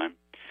a good time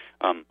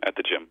at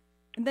the gym.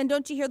 And then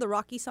don't you hear the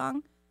Rocky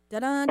song?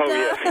 Da-da-da. Oh,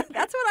 yeah.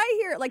 That's what I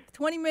hear. Like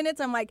 20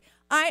 minutes, I'm like,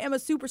 I am a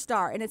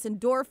superstar. And it's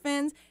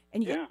endorphins,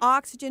 and you get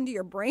oxygen to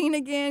your brain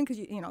again because,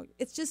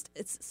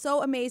 it's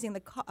so amazing, the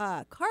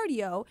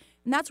cardio.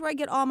 And that's where I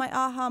get all my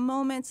aha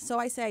moments. So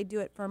I say I do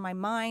it for my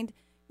mind.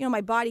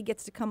 My body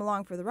gets to come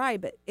along for the ride,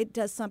 but it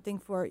does something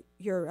for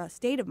your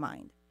state of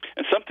mind.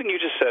 And something you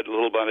just said a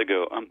little bit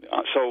ago.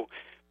 So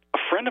a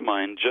friend of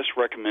mine just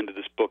recommended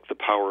this book, The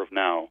Power of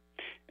Now.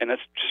 And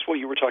that's just what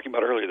you were talking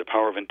about earlier, the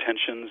power of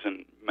intentions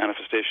and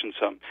manifestations.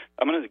 I'm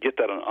going to get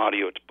that on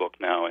audio book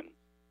now and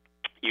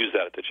use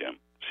that at the gym,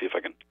 see if I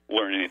can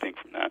learn anything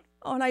from that.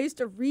 Oh, and I used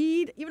to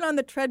read, even on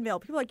the treadmill.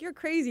 People are like, you're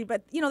crazy.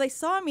 But, they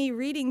saw me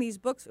reading these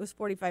books. It was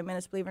 45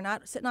 minutes, believe it or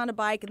not, sitting on a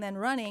bike and then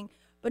running.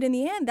 But in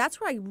the end,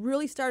 that's where I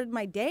really started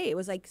my day. It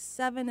was like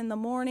 7 in the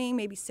morning,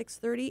 maybe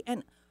 6:30.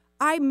 And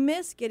I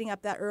miss getting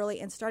up that early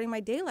and starting my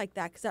day like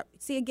that. Because,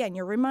 see, again,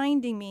 you're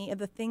reminding me of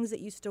the things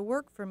that used to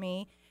work for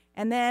me.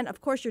 And then,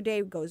 of course, your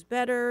day goes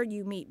better.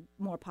 You meet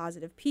more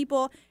positive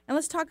people. And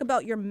let's talk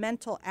about your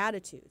mental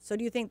attitude. So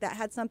do you think that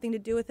had something to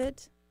do with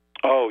it?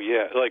 Oh,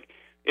 yeah.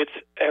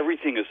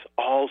 Everything is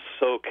all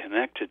so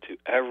connected to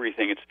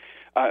everything.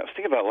 I was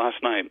thinking about it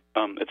last night.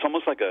 It's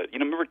almost like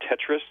remember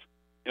Tetris?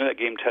 You know that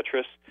game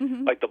Tetris?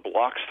 Mm-hmm. Like the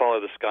blocks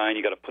follow the sky and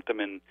you got to put them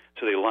in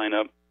so they line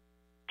up.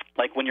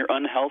 Like when you're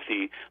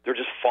unhealthy, they're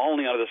just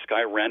falling out of the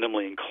sky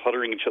randomly and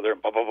cluttering each other.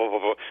 Blah, blah, blah, blah,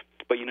 blah.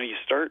 But, you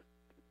start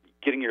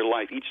getting your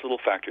life, each little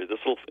factor,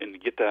 and you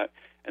get that,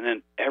 and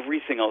then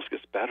everything else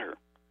gets better.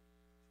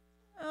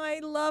 I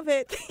love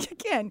it.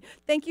 Again,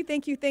 thank you.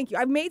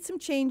 I've made some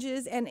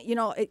changes, and,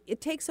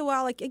 it takes a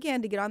while,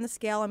 again, to get on the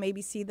scale and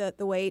maybe see the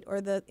weight or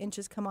the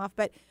inches come off,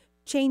 but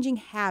changing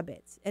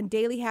habits and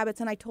daily habits.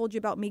 And I told you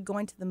about me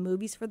going to the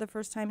movies for the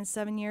first time in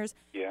 7 years,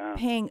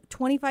 paying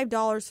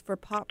 $25 for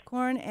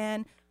popcorn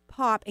and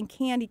pop and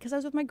candy because I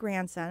was with my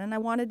grandson, and I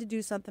wanted to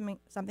do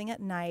something at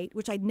night,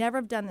 which I'd never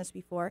have done this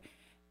before.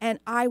 And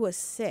I was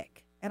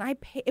sick, and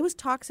it was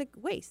toxic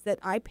waste that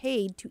I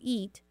paid to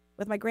eat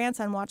with my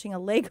grandson watching a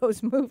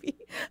Legos movie.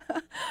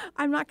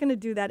 I'm not going to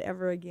do that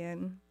ever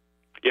again.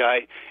 Yeah,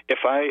 if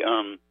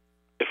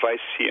I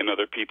see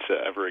another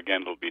pizza ever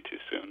again, it'll be too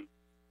soon.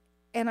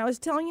 And I was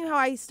telling you how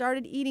I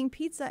started eating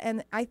pizza,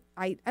 and I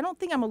don't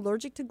think I'm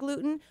allergic to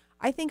gluten.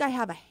 I think I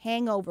have a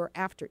hangover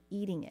after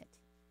eating it.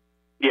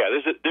 Yeah,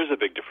 there's a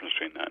big difference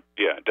between that.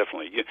 Yeah,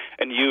 definitely.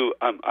 And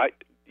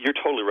you're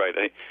totally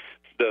right.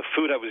 The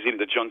food I was eating,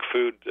 the junk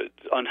food, the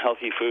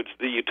unhealthy foods,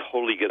 you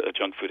totally get a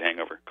junk food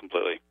hangover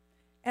completely.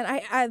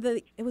 And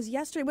it was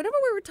yesterday, whenever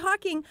we were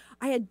talking,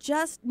 I had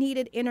just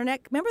needed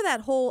internet. Remember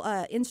that whole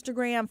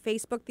Instagram,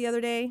 Facebook the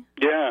other day?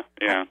 Yeah.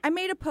 I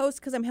made a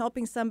post because I'm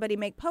helping somebody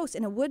make posts,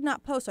 and it would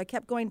not post, so I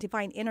kept going to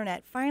find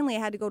internet. Finally, I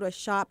had to go to a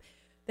shop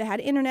that had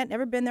internet,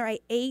 never been there. I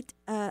ate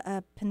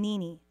a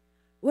panini.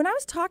 When I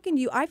was talking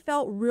to you, I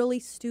felt really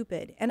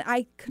stupid, and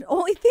I could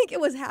only think it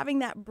was having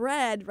that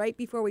bread right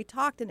before we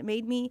talked, and it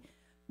made me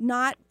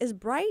not as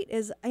bright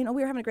as, we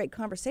were having a great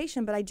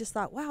conversation, but I just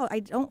thought, wow, I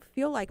don't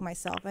feel like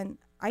myself. And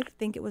I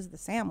think it was the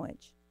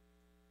sandwich.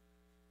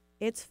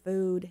 It's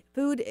food.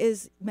 Food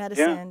is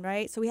medicine,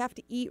 right? So we have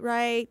to eat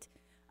right.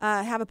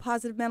 have a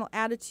positive mental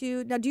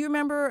attitude. Now, do you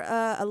remember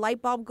a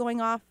light bulb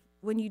going off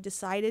when you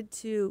decided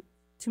to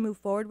move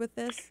forward with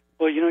this?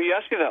 Well, you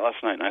asked me that last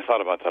night, and I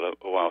thought about that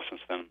a while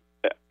since then.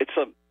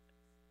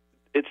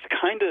 It's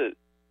kind of,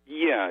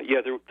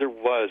 there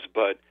was,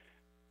 but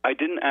I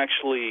didn't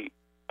actually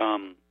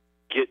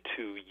get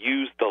to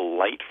use the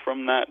light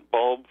from that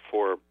bulb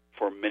for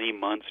many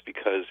months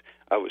because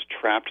I was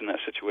trapped in that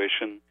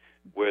situation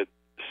with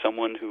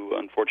someone who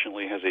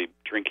unfortunately has a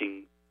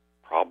drinking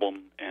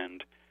problem,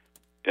 and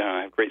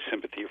I have great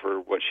sympathy for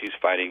what she's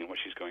fighting and what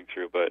she's going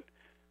through. But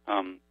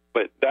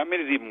that made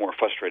it even more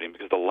frustrating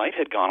because the light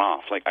had gone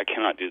off. Like, I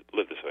cannot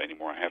live this way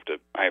anymore. I have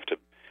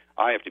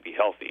to be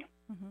healthy.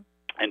 Mm-hmm.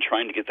 And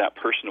trying to get that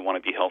person to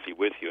want to be healthy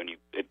with you, and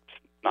it's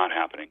not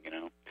happening,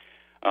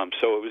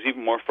 So it was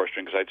even more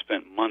frustrating because I'd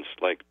spent months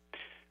like,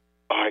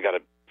 I got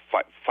to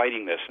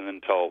fighting this, and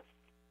until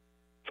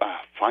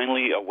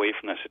finally away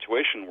from that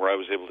situation where I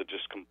was able to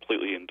just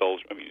completely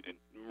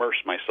immerse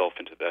myself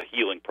into the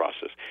healing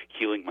process,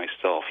 healing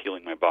myself,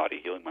 healing my body,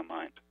 healing my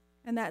mind.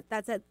 And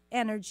that's that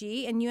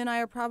energy, and you and I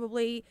are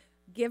probably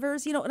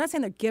givers. I'm not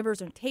saying they're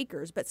givers and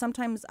takers, but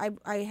sometimes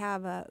I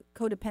have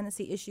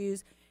codependency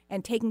issues,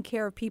 and taking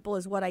care of people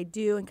is what I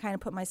do, and kind of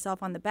put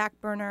myself on the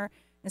back burner.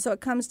 And so it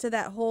comes to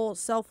that whole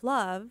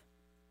self-love,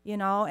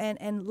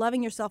 and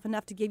loving yourself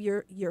enough to give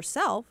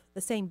yourself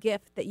the same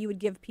gift that you would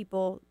give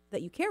people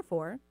that you care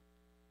for.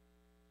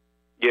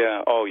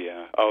 Yeah.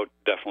 Oh,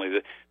 definitely.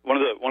 One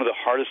of the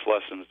hardest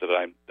lessons that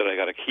I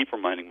got to keep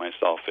reminding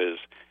myself is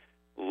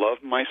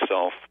love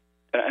myself.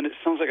 And it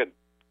sounds like a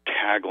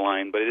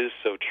tagline, but it is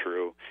so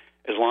true.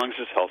 As long as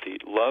it's healthy,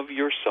 love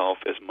yourself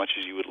as much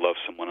as you would love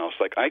someone else.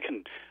 Like I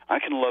can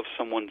love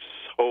someone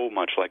so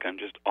much. Like I'm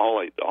just all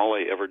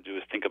I ever do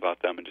is think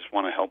about them and just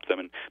want to help them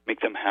and make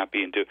them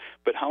happy and do.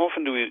 But how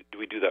often do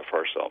we do that for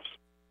ourselves?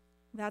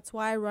 That's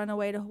why I run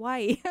away to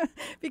Hawaii,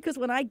 because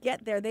when I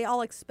get there, they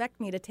all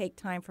expect me to take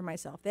time for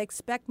myself. They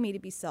expect me to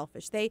be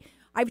selfish.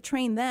 I've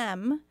trained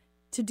them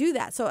to do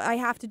that, so I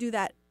have to do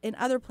that in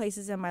other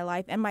places in my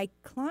life. And my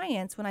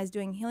clients, when I was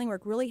doing healing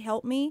work, really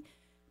helped me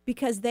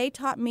because they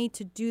taught me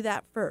to do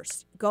that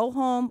first. Go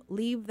home,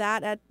 leave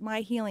that at my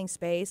healing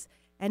space,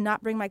 and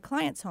not bring my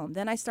clients home.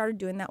 Then I started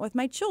doing that with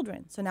my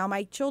children. So now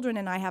my children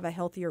and I have a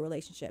healthier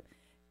relationship.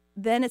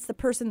 Then it's the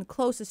person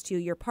closest to you,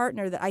 your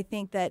partner, that I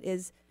think that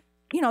is,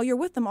 you're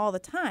with them all the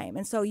time.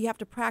 And so you have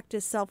to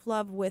practice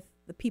self-love with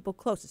the people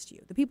closest to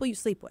you, the people you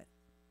sleep with.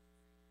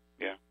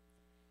 Yeah.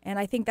 And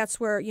I think that's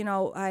where,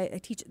 I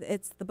teach,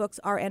 it's the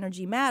books, Our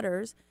Energy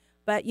Matters.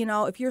 But,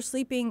 if you're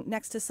sleeping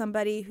next to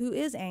somebody who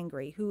is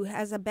angry, who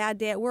has a bad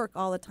day at work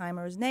all the time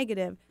or is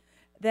negative,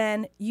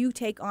 then you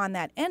take on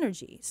that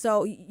energy.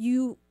 So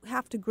you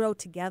have to grow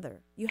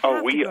together. You have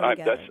to grow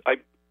together.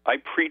 I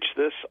preach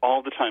this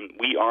all the time.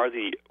 We are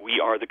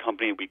the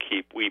company we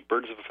keep. We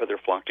birds of a feather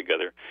flock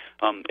together.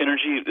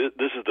 Energy.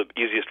 This is the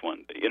easiest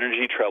one.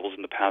 Energy travels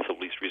in the path of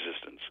least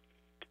resistance.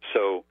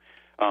 So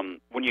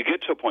when you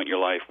get to a point in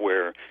your life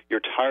where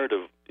you're tired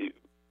of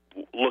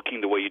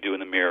looking the way you do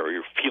in the mirror, or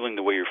you're feeling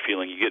the way you're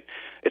feeling,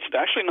 it's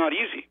actually not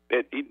easy.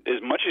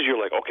 As much as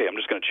you're like, okay, I'm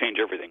just going to change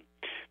everything.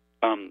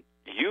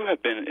 You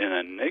have been in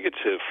a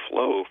negative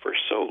flow for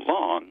so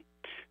long.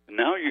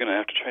 Now you're going to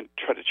have to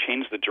try to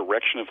change the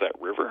direction of that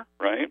river,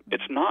 right?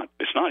 It's not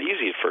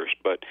easy at first,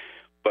 but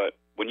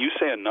when you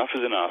say enough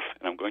is enough,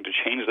 and I'm going to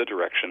change the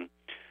direction,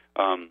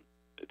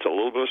 it's a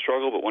little bit of a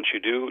struggle. But once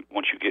you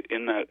get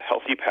in that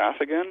healthy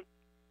path again,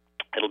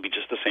 it'll be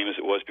just the same as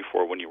it was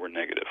before when you were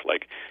negative.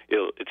 Like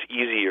it's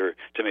easier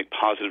to make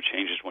positive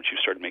changes once you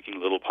start making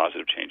little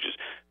positive changes.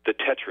 The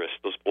Tetris,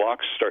 those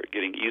blocks start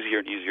getting easier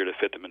and easier to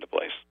fit them into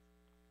place.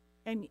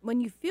 And when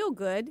you feel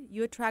good,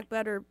 you attract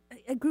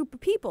a group of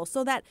people.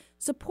 So that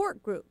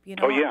support group,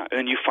 Oh, yeah,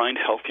 and you find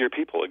healthier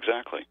people,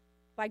 exactly.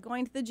 By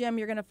going to the gym,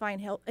 you're going to find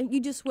and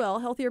you just will,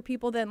 healthier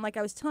people than, like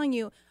I was telling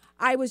you,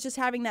 I was just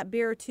having that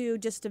beer or two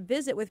just to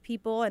visit with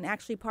people, and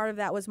actually part of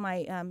that was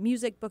my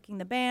music, booking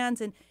the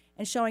bands, and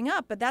showing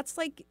up. But that's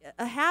like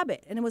a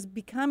habit, and it was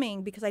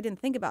becoming, because I didn't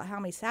think about how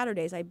many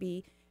Saturdays I'd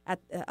be at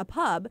a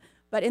pub.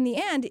 But in the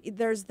end,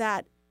 there's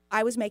that,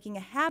 I was making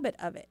a habit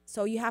of it.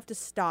 So you have to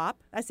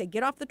stop. I say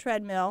get off the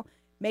treadmill,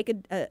 make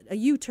a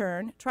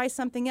U-turn, try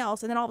something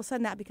else, and then all of a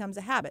sudden that becomes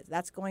a habit.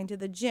 That's going to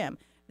the gym.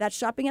 That's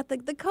shopping at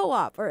the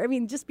co-op. Or,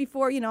 just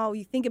before,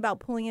 you think about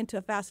pulling into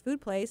a fast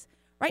food place.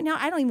 Right now,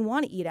 I don't even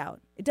want to eat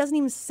out. It doesn't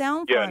even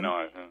sound fun.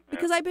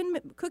 Because I've been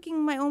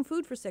cooking my own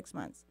food for 6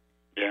 months.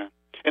 Yeah.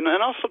 And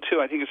also,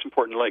 too, I think it's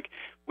important, like,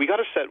 when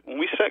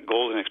we set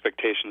goals and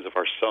expectations of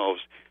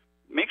ourselves,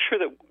 make sure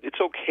that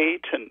it's okay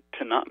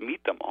to not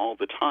meet them all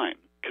the time.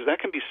 Because that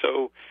can be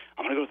so,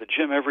 I'm going to go to the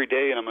gym every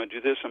day, and I'm going to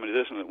do this, I'm going to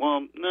do this. And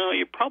well, no,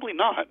 you're probably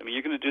not.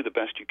 You're going to do the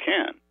best you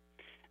can.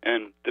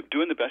 And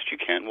doing the best you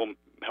can will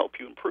help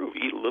you improve.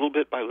 Eat little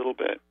bit by little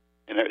bit.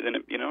 And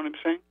then, you know what I'm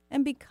saying?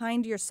 And be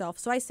kind to yourself.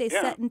 So I say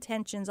set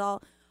intentions. All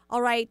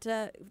right.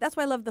 That's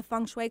why I love the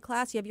feng shui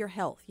class. You have your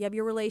health. You have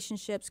your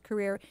relationships,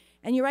 career.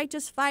 And you write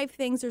just 5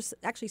 things. There's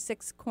actually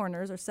 6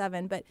 corners or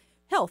 7. But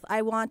health.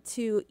 I want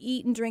to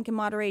eat and drink in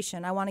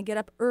moderation. I want to get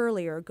up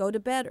earlier, go to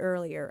bed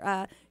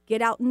earlier,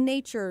 get out in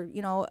nature,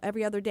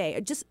 every other day.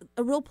 Just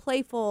a real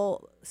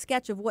playful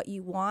sketch of what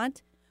you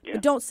want. Yeah.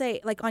 But don't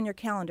say, like, on your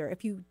calendar,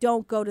 if you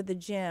don't go to the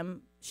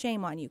gym,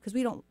 shame on you, because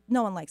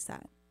no one likes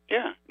that.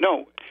 Yeah,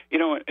 no,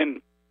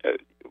 and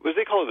what do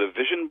they call it, a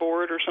vision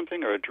board or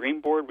something, or a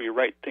dream board where you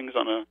write things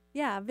on a...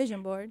 Yeah, a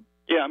vision board.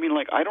 Yeah,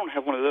 I don't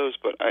have one of those,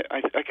 but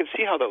I can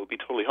see how that would be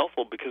totally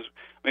helpful because,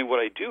 what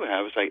I do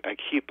have is I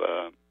keep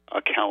a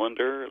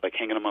calendar, like,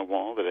 hanging on my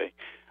wall that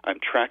I'm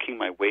tracking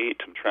my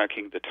weight, I'm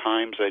tracking the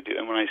times I do,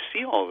 and when I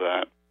see all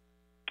that,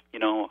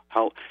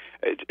 how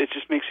it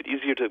just makes it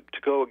easier to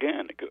go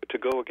again, and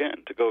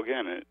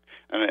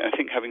I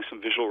think having some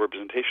visual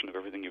representation of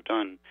everything you've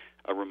done,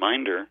 a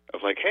reminder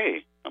of like,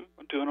 hey, I'm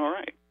doing all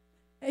right.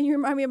 And you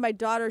remind me of my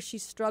daughter. She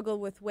struggled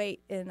with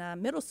weight in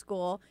middle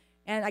school,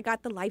 and I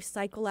got the Life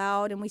Cycle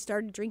out, and we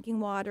started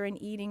drinking water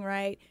and eating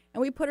right,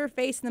 and we put her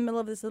face in the middle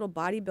of this little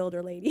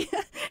bodybuilder lady,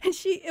 and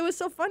it was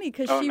so funny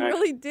because she nice.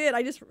 really did.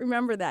 I just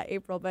remember that,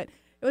 April, but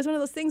it was one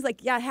of those things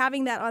like,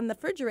 having that on the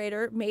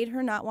refrigerator made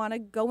her not want to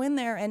go in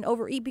there and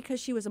overeat because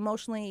she was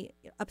emotionally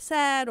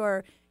upset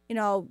or,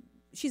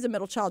 she's a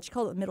middle child. She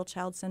called it middle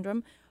child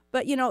syndrome.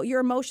 But, your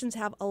emotions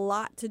have a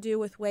lot to do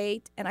with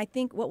weight. And I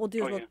think what we'll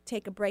do is we'll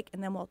take a break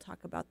and then we'll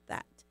talk about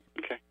that.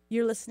 Okay.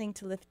 You're listening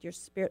to Lift Your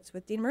Spirits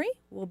with Dina Marie.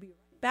 We'll be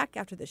right back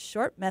after this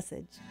short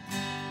message.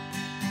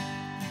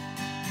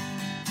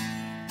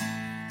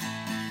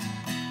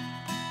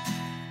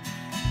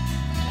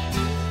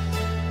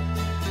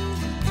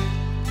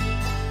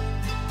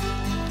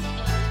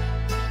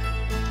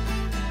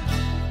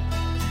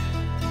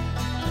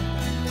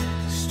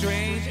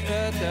 Strange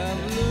earth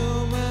of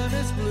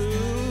luminous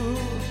blue.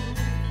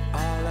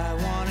 All I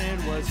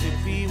wanted was to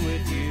be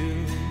with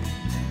you.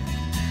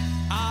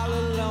 All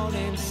alone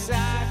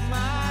inside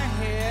my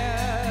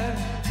head.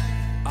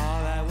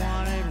 All I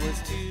wanted was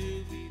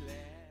to be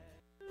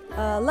led.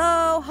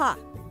 Aloha!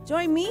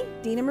 Join me,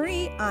 Dina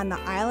Marie, on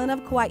the island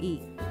of Kauai.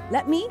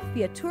 Let me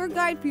be a tour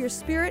guide for your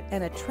spirit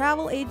and a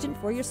travel agent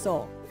for your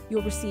soul.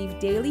 You'll receive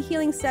daily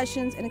healing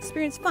sessions and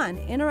experience fun,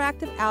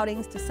 interactive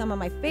outings to some of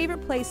my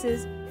favorite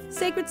places,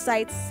 sacred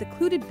sites,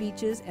 secluded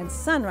beaches, and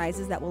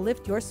sunrises that will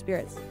lift your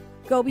spirits.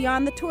 Go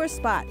beyond the tourist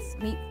spots,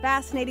 meet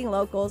fascinating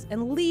locals,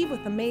 and leave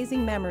with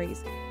amazing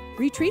memories.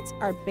 Retreats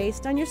are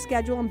based on your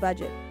schedule and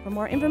budget. For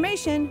more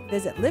information,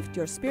 visit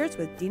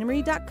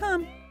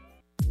liftyourspiritswithdinamarie.com.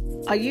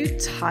 Are you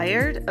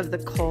tired of the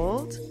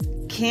cold?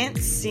 Can't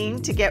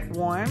seem to get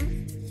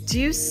warm? Do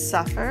you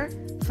suffer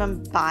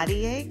from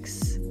body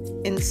aches,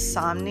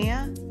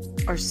 insomnia,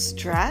 or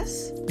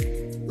stress?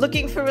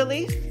 Looking for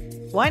relief?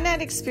 Why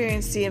not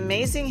experience the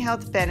amazing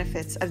health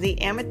benefits of the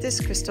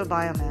Amethyst Crystal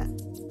Biomat?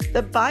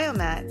 The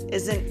Biomat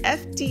is an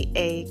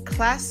FDA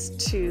Class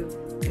II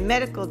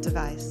medical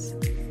device.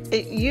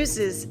 It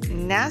uses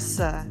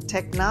NASA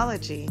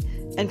technology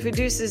and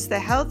produces the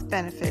health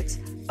benefits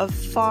of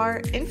far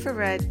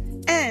infrared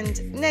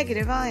and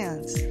negative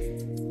ions.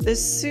 The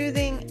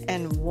soothing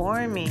and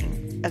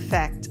warming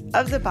effect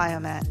of the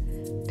Biomat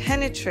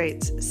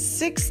penetrates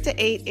 6 to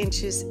 8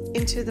 inches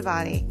into the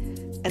body,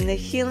 and the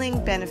healing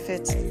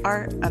benefits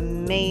are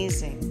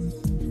amazing.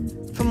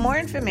 For more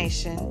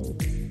information,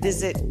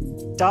 visit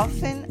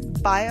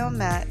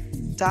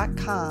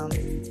dolphinbiomat.com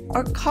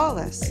or call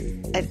us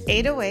at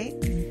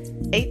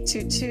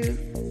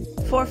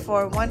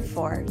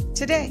 808-822-4414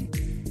 today.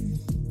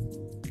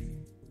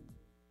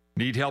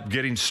 Need help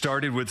getting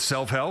started with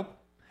self-help?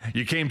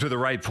 You came to the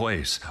right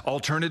place.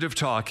 Alternative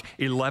Talk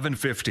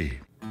 1150.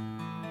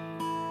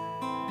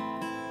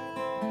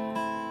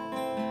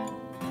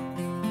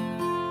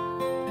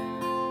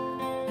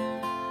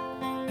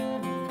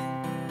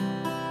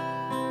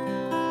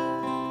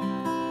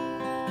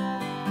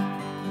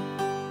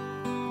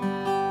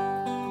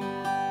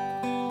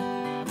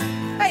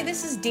 Hi,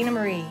 this is Dina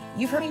Marie.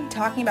 You've heard me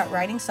talking about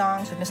writing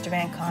songs with Mr.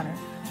 Van Conner.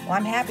 Well,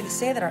 I'm happy to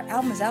say that our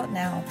album is out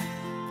now.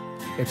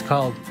 It's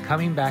called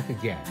Coming Back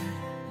Again,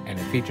 and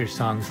it features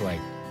songs like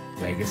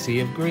Legacy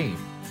of Green,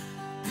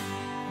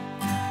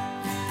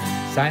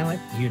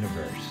 Silent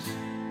Universe,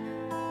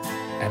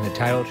 and the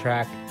title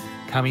track,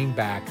 Coming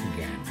Back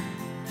Again.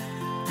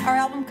 Our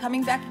album,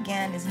 Coming Back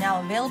Again, is now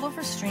available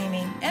for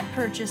streaming and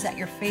purchase at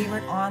your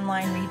favorite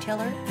online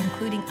retailer,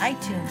 including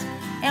iTunes,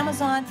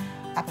 Amazon,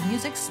 Apple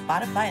Music,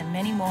 Spotify, and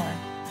many more.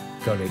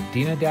 Go to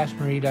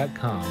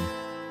dina-marie.com.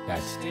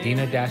 That's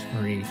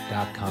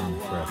dina-marie.com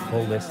for a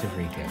full list of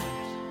retailers.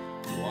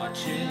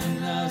 Watching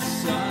the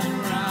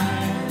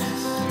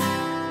sunrise,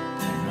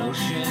 an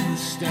ocean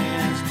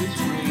stands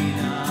between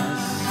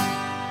us.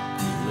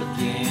 Look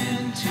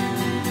into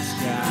the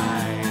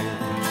sky,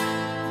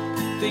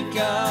 think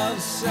of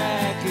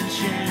second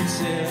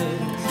chances.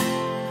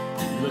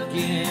 Look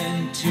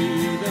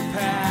into the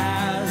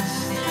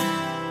past,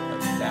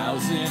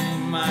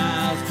 1,000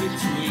 miles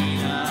between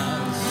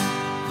us.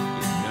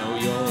 You know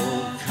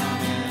you're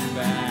coming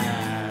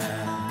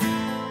back.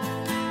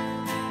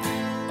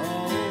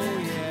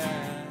 Oh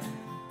yeah.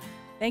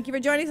 Thank you for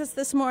joining us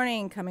this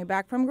morning. Coming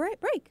back from break.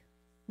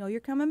 No, You're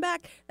Coming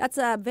Back. That's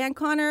Van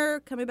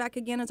Connor coming back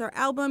again as our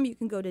album. You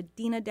can go to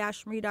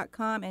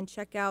dina-marie.com and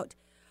check out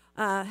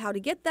how to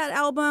get that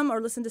album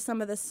or listen to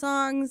some of the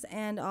songs.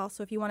 And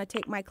also, if you want to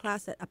take my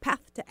class at A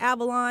Path to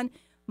Avalon,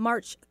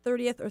 March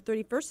 30th or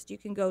 31st, you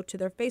can go to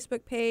their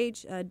Facebook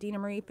page, Dina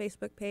Marie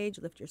Facebook page,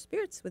 Lift Your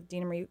Spirits with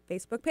Dina Marie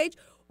Facebook page,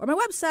 or my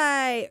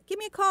website. Give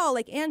me a call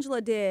like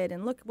Angela did,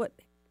 and look what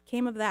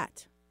came of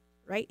that.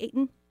 Right,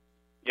 Aiden?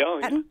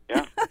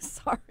 Yeah.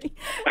 Sorry.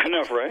 I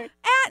know, right?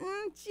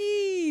 Atten,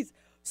 jeez.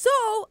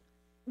 So,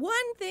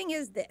 one thing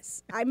is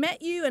this. I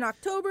met you in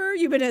October.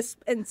 You've been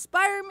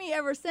inspiring me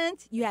ever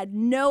since. You had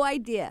no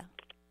idea.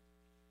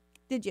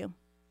 Did you?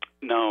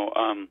 No,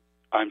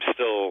 I'm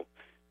still...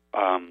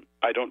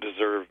 I don't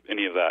deserve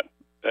any of that.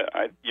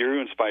 You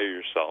inspire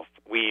yourself.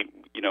 We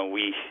do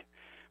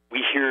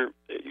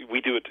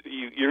it.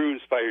 You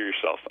inspire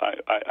yourself.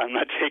 I'm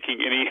not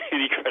taking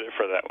any credit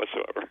for that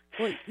whatsoever.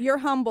 Well, you're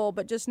humble,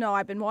 but just know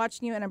I've been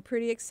watching you, and I'm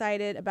pretty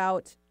excited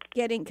about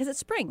because it's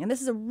spring, and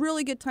this is a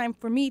really good time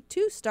for me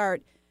to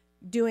start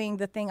doing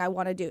the thing I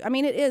want to do. I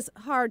mean, it is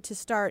hard to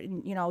start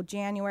in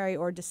January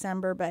or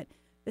December, but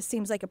this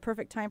seems like a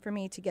perfect time for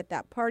me to get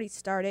that party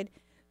started.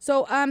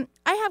 So I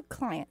have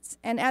clients,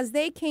 and as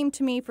they came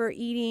to me for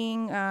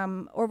eating,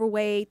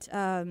 overweight,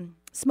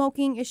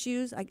 smoking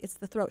issues, it's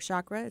the throat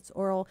chakra, it's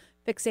oral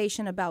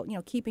fixation about,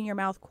 keeping your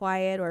mouth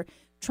quiet or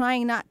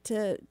trying not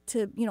to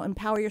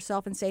empower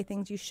yourself and say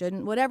things you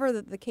shouldn't, whatever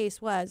the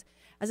case was.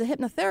 As a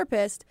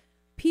hypnotherapist,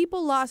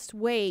 people lost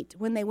weight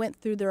when they went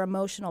through their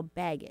emotional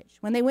baggage,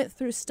 when they went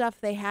through stuff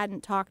they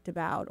hadn't talked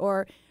about,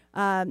 or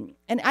and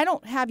I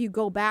don't have you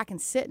go back and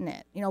sit in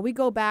it. We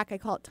go back, I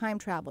call it time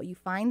travel. You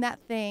find that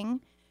thing,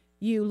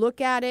 you look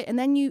at it, and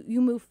then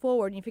you move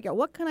forward and you figure out,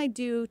 what can I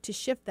do to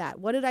shift that?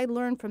 What did I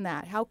learn from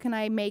that? How can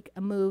I make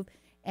a move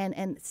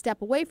and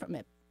step away from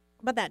it?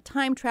 But that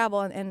time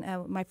travel,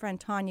 and my friend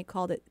Tanya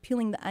called it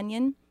peeling the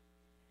onion,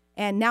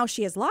 and now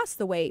she has lost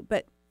the weight.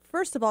 But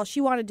first of all,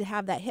 she wanted to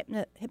have that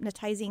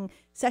hypnotizing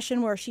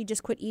session where she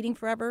just quit eating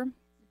forever.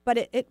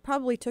 But it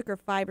probably took her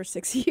 5 or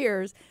 6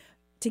 years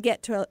to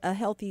get to a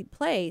healthy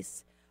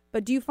place.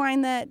 But do you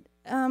find that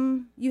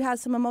you had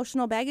some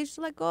emotional baggage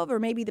to let go of, or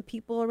maybe the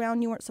people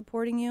around you weren't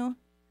supporting you?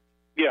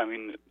 Yeah, I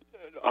mean,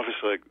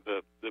 obviously, like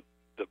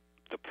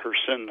the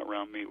person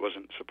around me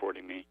wasn't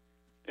supporting me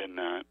in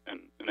that,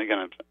 and again,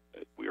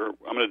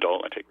 I'm an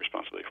adult. I take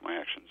responsibility for my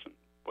actions and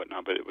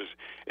whatnot. But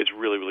it's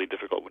really, really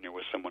difficult when you're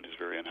with someone who's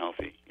very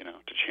unhealthy,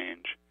 to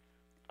change.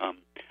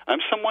 I'm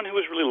someone who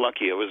was really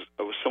lucky. I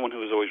was someone who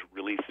was always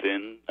really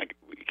thin. Like,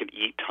 you could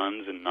eat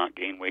tons and not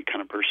gain weight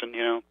kind of person,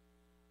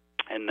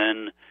 And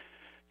then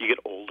you get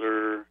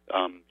older,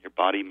 your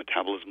body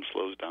metabolism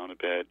slows down a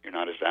bit, you're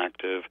not as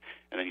active,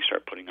 and then you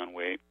start putting on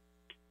weight.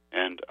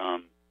 And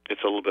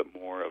it's a little bit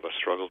more of a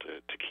struggle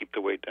to keep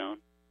the weight down,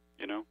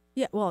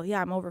 Yeah, well,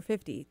 yeah, I'm over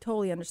 50.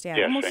 Totally understand.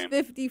 Yeah, Almost same.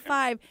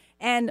 55,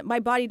 and my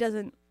body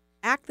doesn't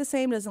act the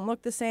same, doesn't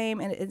look the same,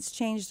 and it's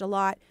changed a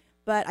lot.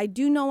 But I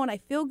do know when I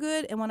feel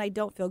good and when I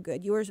don't feel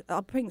good.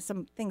 I'll bring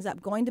some things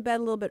up. Going to bed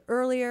a little bit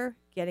earlier,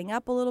 getting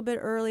up a little bit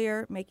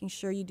earlier, making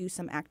sure you do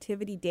some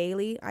activity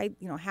daily.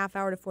 Half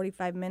hour to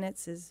 45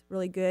 minutes is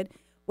really good.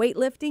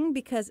 Weightlifting,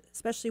 because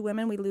especially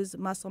women, we lose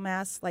muscle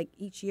mass like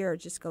each year. It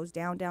just goes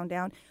down, down,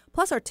 down.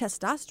 Plus our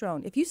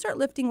testosterone. If you start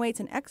lifting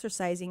weights and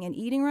exercising and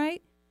eating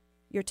right,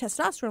 your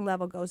testosterone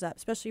level goes up,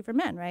 especially for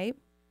men, right?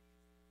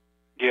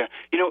 Yeah,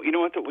 you know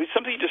what?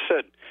 Something you just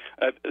said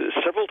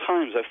several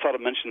times. I've thought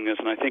of mentioning this,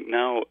 and I think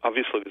now,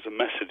 obviously, there's a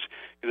message.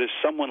 There's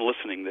someone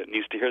listening that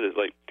needs to hear this.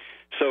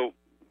 So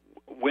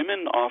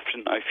women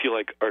often, I feel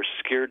like, are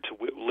scared to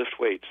lift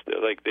weights.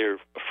 They're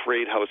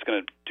afraid how it's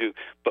going to do.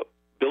 But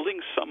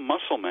building some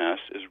muscle mass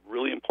is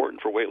really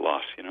important for weight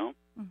loss.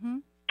 Mm-hmm.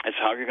 It's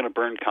how you're going to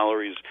burn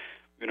calories.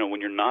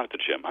 When you're not at the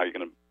gym, how you're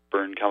going to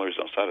burn calories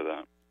outside of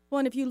that. Well,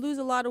 and if you lose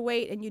a lot of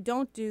weight and you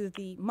don't do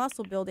the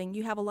muscle building,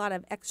 you have a lot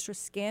of extra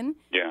skin.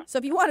 Yeah. So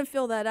if you want to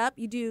fill that up,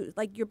 you do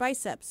like your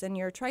biceps and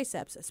your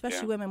triceps,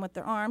 especially women with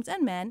their arms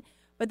and men.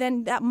 But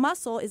then that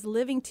muscle is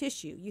living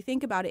tissue. You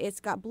think about it;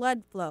 it's got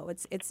blood flow.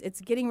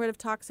 It's getting rid of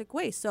toxic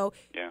waste. So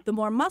the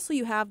more muscle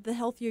you have, the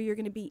healthier you're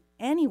going to be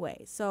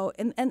anyway. So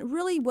and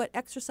really, what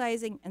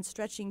exercising and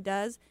stretching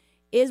does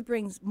is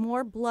brings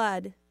more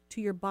blood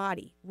to your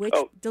body, which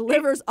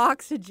delivers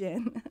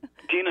oxygen.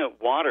 Dina,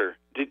 water.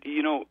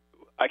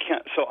 I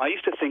can't. So I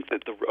used to think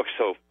that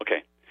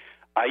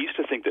I used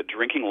to think that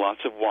drinking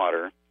lots of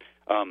water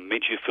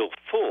made you feel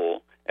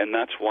full, and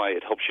that's why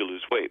it helps you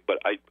lose weight. But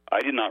I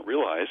did not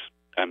realize,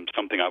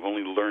 something I've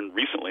only learned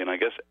recently, and I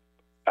guess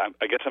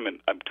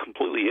I'm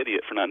completely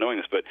idiot for not knowing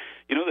this. But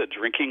you know that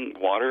drinking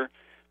water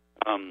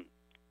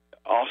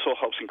also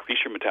helps increase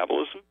your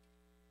metabolism.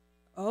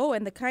 Oh,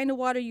 and the kind of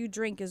water you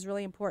drink is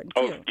really important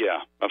too. Oh yeah,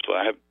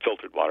 absolutely. I have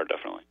filtered water,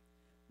 definitely.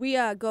 We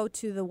go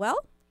to the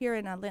well here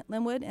in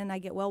Linwood, and I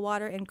get well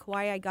water. In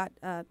Kauai, I got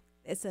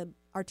it's a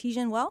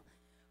artesian well,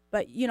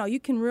 but you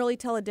can really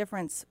tell a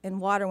difference in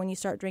water when you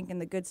start drinking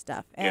the good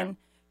stuff, and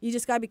you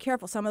just got to be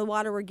careful. Some of the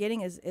water we're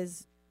getting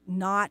is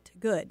not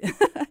good.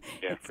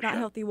 It's not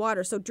healthy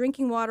water. So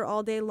drinking water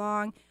all day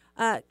long.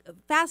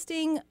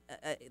 Fasting,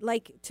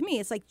 like to me,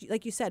 it's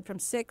like you said, from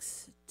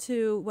 6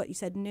 to what you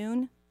said,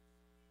 noon.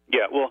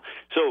 Yeah, well,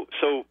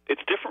 so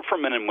it's different for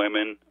men and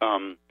women.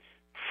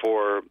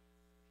 For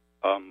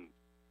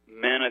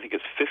men, I think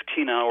it's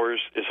 15 hours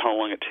is how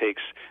long it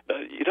takes.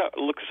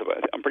 Look this up.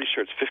 I'm pretty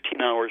sure it's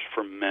 15 hours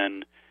for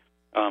men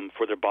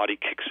for their body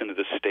kicks into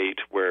the state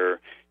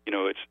where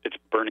it's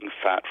burning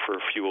fat for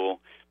fuel,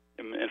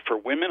 and for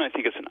women, I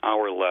think it's an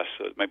hour less.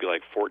 So it might be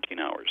like 14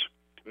 hours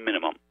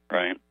minimum,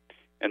 right?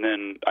 And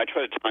then I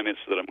try to time it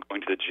so that I'm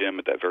going to the gym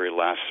at that very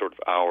last sort of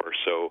hour.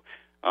 So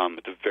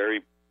at the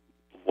very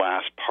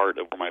last part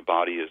of where my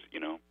body is,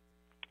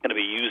 going to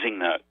be using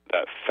that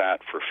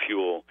fat for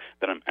fuel,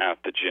 that I'm at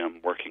the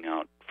gym working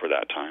out for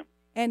that time.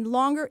 And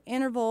longer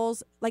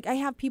intervals, like I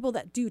have people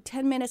that do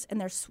 10 minutes and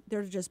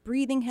they're just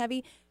breathing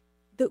heavy.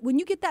 When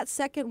you get that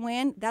second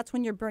wind, that's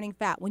when you're burning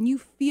fat. When you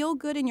feel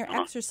good and you're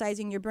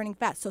exercising, you're burning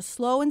fat. So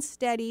slow and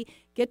steady,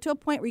 get to a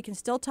point where you can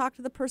still talk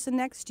to the person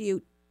next to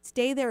you.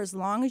 Stay there as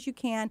long as you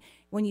can.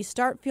 When you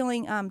start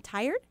feeling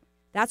tired,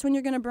 that's when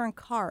you're going to burn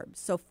carbs.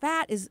 So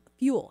fat is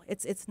fuel.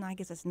 It's I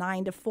guess it's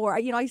 9 to 4. I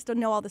used to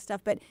know all this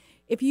stuff, but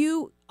if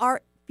you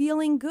are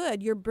feeling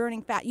good, you're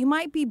burning fat. You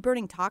might be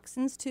burning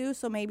toxins too.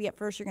 So maybe at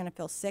first you're going to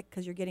feel sick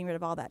because you're getting rid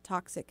of all that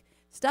toxic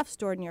stuff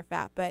stored in your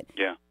fat. But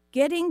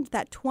getting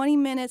that 20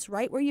 minutes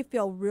right where you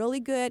feel really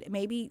good,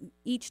 maybe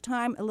each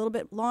time a little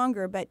bit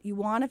longer, but you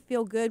want to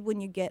feel good when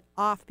you get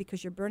off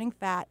because you're burning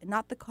fat,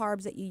 not the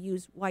carbs that you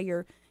use while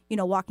you're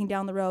walking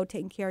down the road,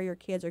 taking care of your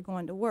kids or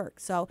going to work.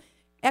 So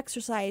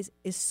exercise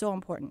is so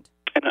important.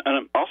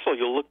 And also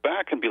you'll look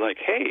back and be like,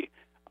 hey,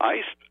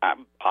 I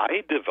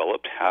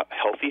developed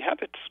healthy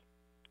habits.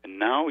 And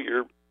now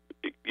you're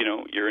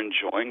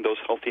enjoying those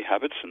healthy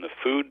habits and the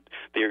food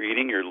that you're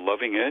eating. You're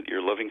loving it.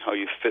 You're loving how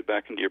you fit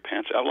back into your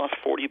pants. I've lost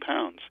 40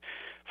 pounds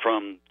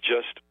from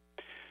just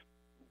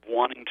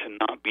wanting to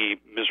not be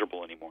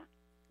miserable anymore.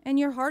 And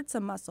your heart's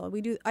a muscle.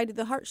 I do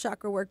the heart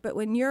chakra work, but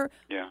when you're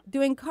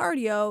doing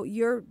cardio,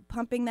 you're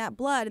pumping that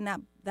blood, and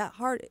that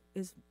heart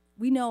is.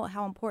 We know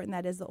how important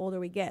that is the older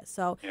we get.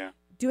 So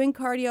doing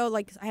cardio,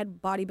 like I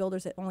had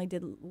bodybuilders that only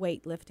did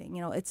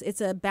weightlifting.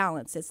 It's a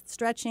balance. It's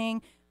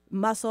stretching,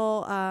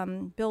 muscle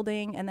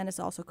building, and then it's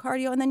also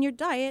cardio, and then your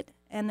diet,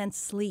 and then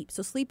sleep.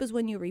 So sleep is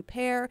when you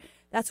repair.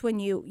 That's when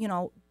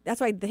that's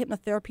why the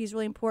hypnotherapy is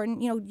really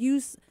important.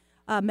 Use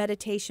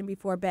meditation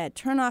before bed.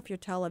 Turn off your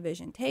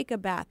television. Take a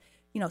bath.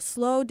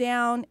 Slow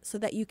down so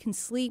that you can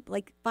sleep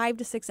like 5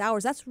 to 6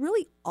 hours. That's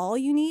really all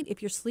you need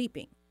if you're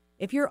sleeping.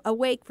 If you're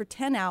awake for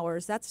 10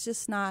 hours, that's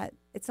just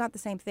it's not the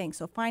same thing.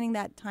 So finding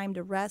that time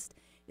to rest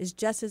is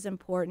just as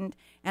important.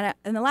 And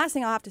the last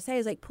thing I'll have to say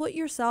is put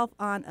yourself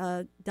on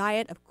a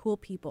diet of cool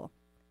people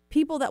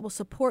that will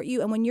support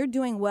you. And when you're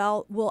doing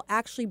well, will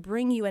actually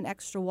bring you an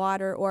extra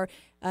water or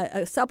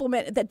a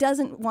supplement that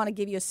doesn't want to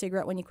give you a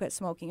cigarette when you quit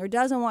smoking or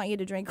doesn't want you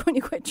to drink when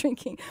you quit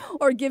drinking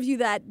or gives you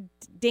that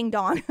ding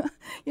dong.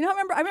 I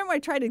remember when I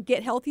tried to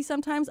get healthy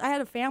sometimes, I had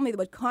a family that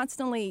would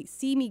constantly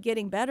see me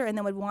getting better and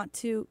then would want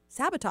to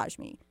sabotage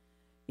me,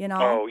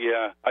 Oh,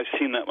 yeah. I've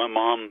seen that. My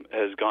mom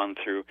has gone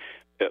through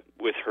it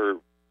with her.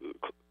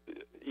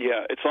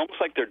 Yeah, it's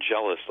almost like they're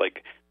jealous.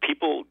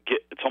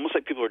 It's almost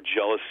like people are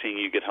jealous seeing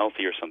you get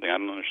healthy or something. I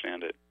don't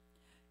understand it.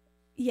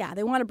 Yeah,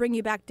 they want to bring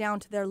you back down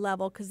to their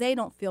level because they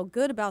don't feel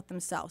good about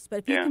themselves. But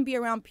if you can be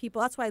around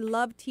people, that's why I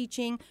love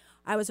teaching.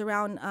 I was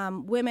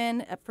around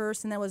women at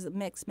first, and then was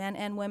mixed men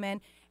and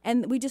women.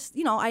 And we just,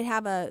 I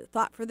have a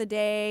thought for the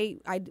day.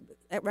 I'd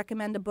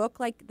recommend a book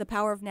like The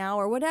Power of Now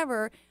or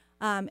whatever.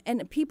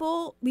 And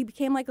people, we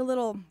became like a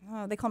little,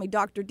 they call me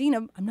Dr.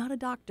 Dina. I'm not a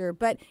doctor,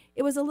 but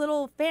it was a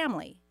little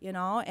family,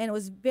 and it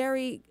was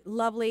very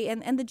lovely.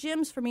 And the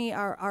gyms for me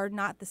are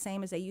not the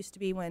same as they used to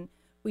be when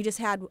we just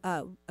had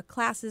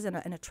classes and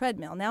a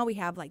treadmill. Now we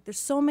have there's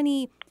so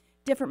many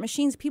different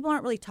machines. People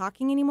aren't really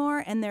talking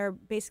anymore, and they're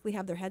basically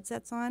have their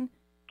headsets on.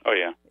 Oh,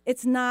 yeah.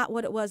 It's not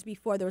what it was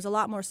before. There was a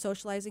lot more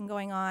socializing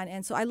going on.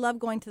 And so I love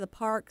going to the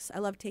parks. I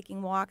love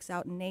taking walks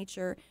out in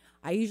nature.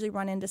 I usually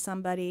run into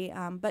somebody.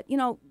 But,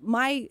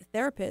 my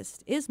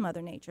therapist is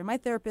Mother Nature. My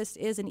therapist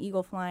is an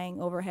eagle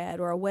flying overhead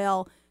or a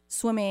whale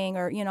swimming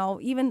or,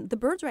 even the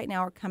birds right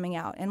now are coming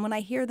out. And when I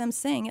hear them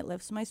sing, it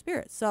lifts my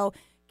spirits. So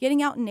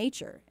getting out in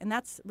nature, and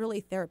that's really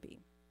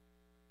therapy.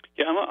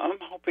 Yeah, I'm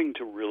hoping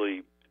to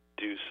really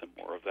do some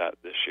more of that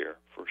this year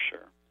for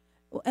sure.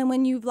 And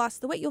when you've lost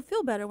the weight, you'll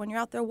feel better when you're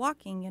out there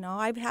walking.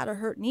 I've had a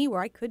hurt knee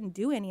where I couldn't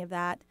do any of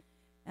that.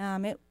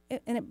 And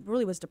it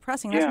really was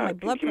depressing. That's when my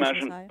blood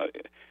pressure was high.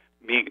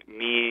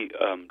 Me,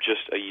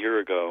 just a year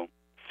ago,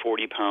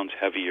 40 pounds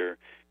heavier,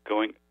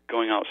 going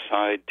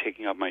outside,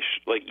 taking out my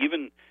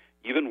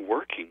even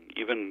working,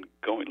 even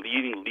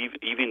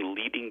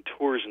leading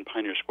tours in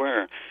Pioneer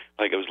Square.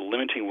 I was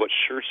limiting what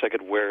shirts I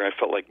could wear. I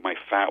felt like my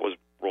fat was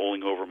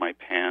rolling over my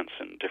pants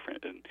and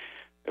different. And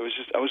it was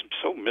I was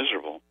so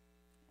miserable.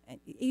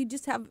 You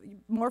just have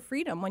more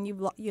freedom when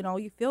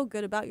you feel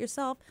good about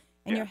yourself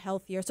and you're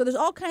healthier. So there's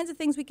all kinds of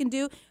things we can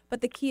do,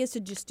 but the key is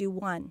to just do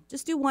one.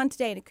 Just do one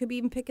today, and it could be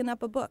even picking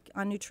up a book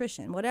on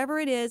nutrition. Whatever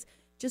it is,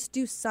 just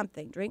do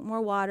something. Drink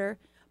more water.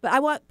 But I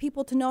want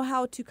people to know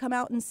how to come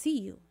out and see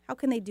you. How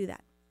can they do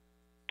that?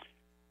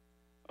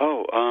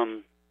 Oh,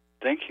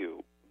 thank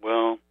you.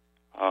 Well,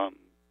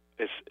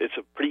 it's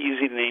a pretty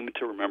easy name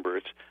to remember.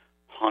 It's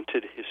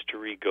Haunted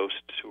History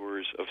Ghost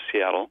Tours of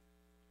Seattle.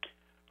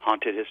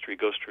 Haunted History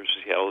Ghost Tours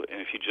of Seattle.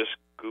 And if you just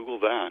Google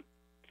that,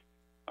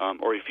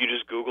 or if you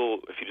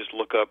just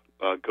look up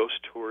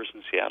Ghost Tours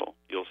in Seattle,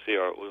 you'll see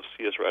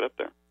us right up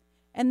there.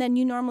 And then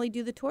you normally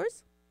do the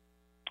tours?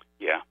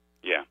 Yeah.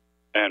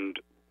 And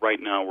right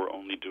now we're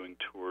only doing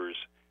tours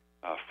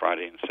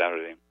Friday and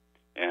Saturday,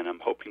 and I'm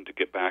hoping to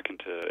get back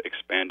into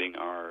expanding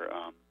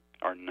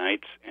our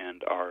nights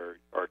and our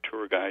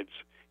tour guides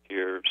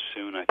here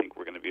soon. I think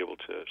we're going to be able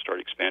to start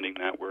expanding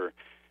that.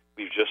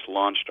 We've just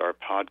launched our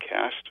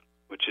podcast,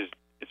 which is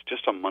it's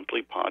just a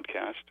monthly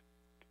podcast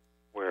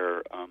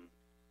where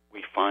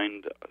we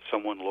find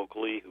someone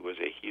locally who is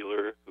a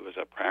healer, who is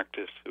a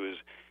practice, who is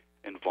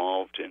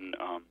involved in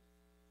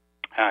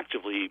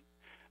actively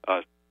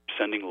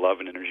sending love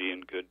and energy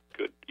and good,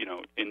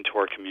 into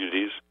our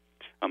communities.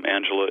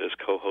 Angela is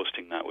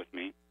co-hosting that with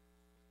me.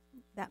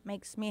 That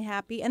makes me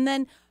happy. And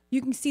then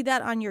you can see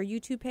that on your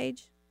YouTube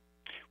page?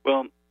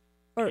 Well,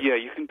 yeah,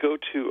 you can go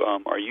to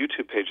our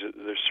YouTube page.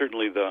 There's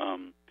certainly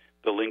the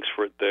links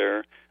for it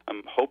there.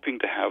 I'm hoping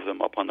to have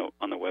them up on the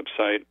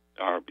website,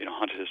 our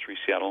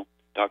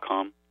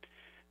hauntedhistoryseattle.com.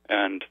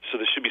 And so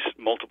there should be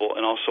multiple,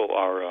 and also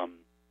our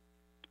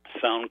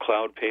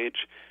SoundCloud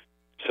page.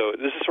 So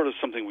this is sort of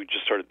something we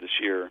just started this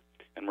year,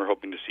 and we're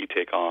hoping to see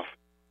take off.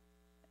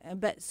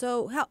 But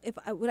so,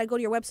 would I go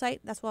to your website?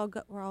 That's where I'll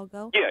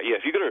go. Yeah.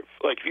 If you go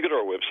to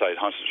our website,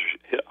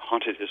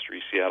 Haunted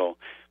History Seattle,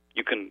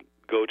 you can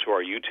go to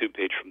our YouTube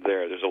page from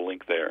there. There's a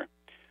link there,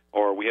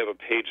 or we have a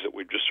page that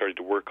we've just started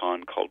to work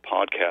on called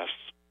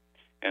Podcasts,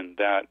 and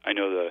that I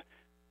know the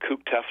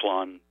Kook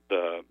Teflon,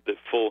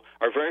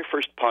 our very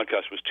first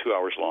podcast was 2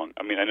 hours long.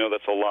 I mean, I know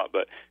that's a lot,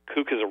 but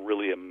Kook is a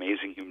really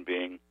amazing human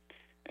being.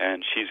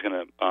 And she's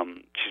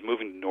she's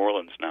moving to New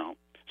Orleans now,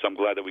 so I'm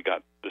glad that we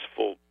got this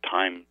full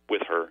time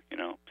with her.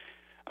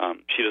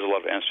 She does a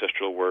lot of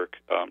ancestral work,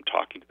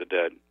 talking to the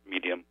dead,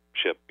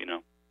 mediumship.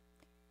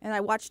 And I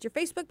watched your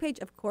Facebook page,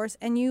 of course,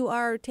 and you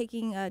are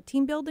taking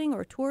team building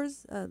or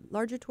tours,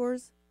 larger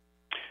tours.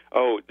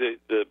 Oh,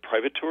 the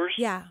private tours?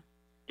 Yeah.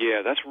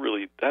 Yeah,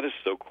 that is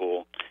so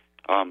cool.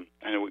 I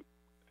know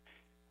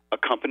a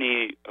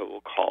company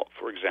will call,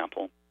 for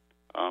example.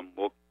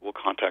 Will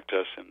contact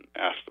us and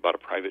ask about a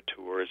private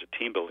tour as a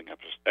team building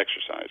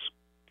exercise,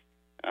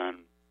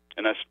 and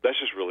that's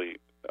just really,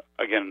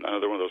 again,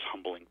 another one of those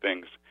humbling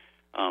things.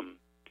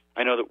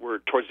 I know that we're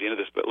towards the end of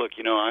this, but look,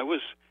 I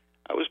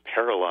was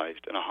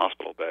paralyzed in a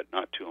hospital bed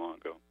not too long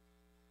ago,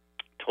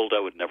 told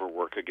I would never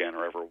work again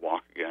or ever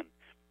walk again,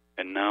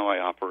 and now I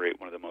operate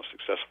one of the most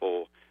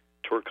successful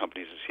tour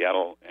companies in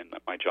Seattle, and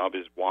my job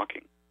is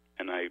walking,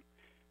 and I'm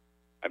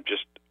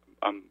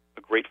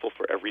grateful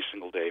for every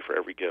single day, for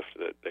every gift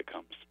that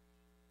comes.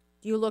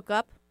 Do you look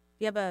up?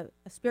 Do you have a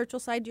spiritual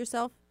side to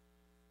yourself?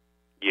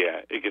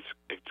 Yeah, it's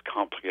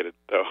complicated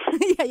though.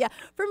 Yeah.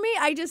 For me,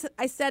 I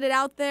set it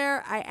out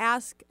there. I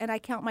ask and I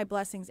count my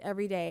blessings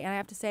every day, and I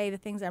have to say the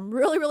things I'm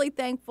really, really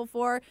thankful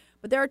for.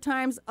 But there are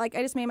times, like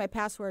I just made my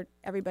password,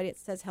 everybody, it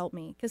says help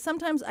me, because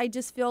sometimes I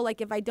just feel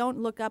like if I don't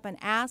look up and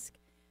ask,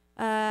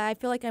 I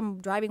feel like I'm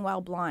driving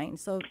while blind.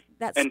 So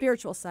that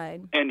spiritual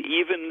side. And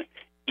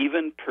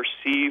even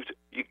perceived,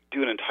 you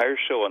do an entire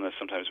show on this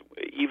sometimes,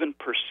 even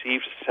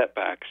perceived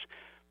setbacks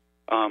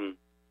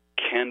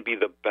can be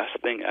the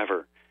best thing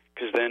ever.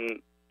 Because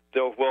then,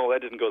 that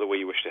didn't go the way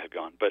you wished it had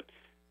gone. But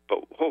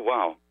oh,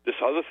 wow, this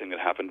other thing that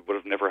happened would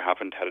have never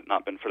happened had it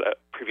not been for that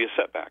previous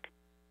setback.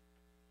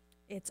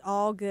 It's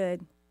all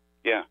good.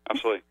 Yeah,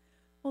 absolutely.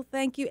 Well,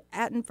 thank you,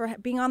 Atten, for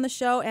being on the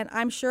show, and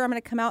I'm sure I'm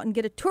going to come out and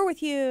get a tour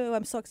with you.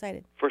 I'm so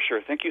excited. For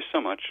sure. Thank you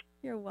so much.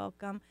 You're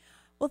welcome.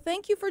 Well,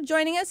 thank you for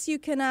joining us. You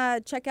can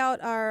check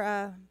out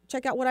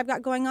what I've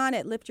got going on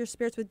at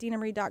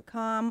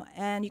liftyourspiritswithdinamarie.com,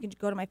 and you can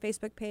go to my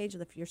Facebook page,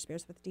 Lift Your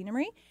Spirits with Dina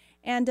Marie.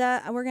 And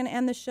we're going to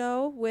end the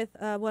show with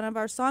one of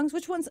our songs.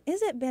 Which one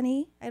is it,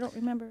 Benny? I don't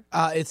remember.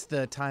 It's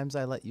The Times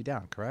I Let You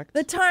Down, correct?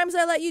 The Times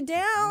I Let You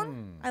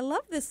Down. I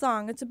love this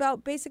song. It's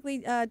about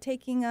basically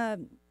taking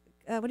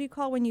what do you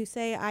call when you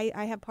say,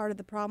 I have part of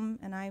the problem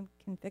and I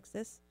can fix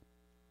this?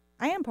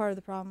 I am part of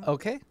the problem.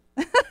 Okay.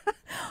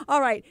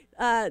 All right.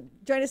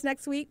 Join us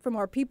next week for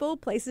more people,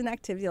 places, and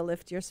activity to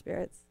lift your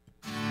spirits.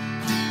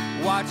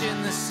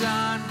 Watching the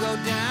sun go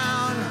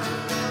down,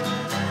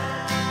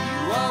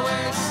 you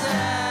always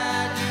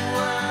said you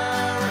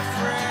were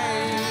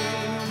afraid.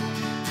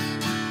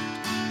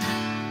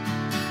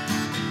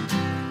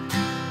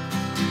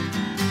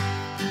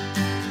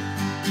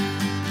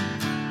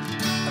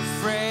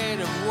 Afraid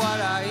of what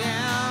I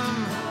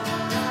am,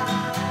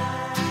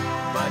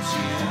 but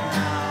you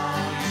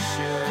know you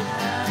should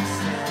have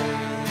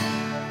stayed.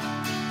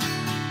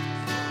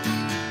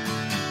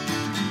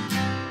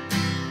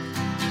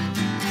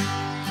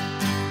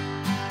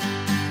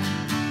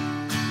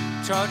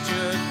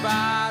 Tortured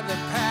by the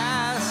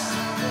past,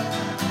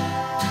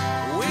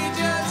 we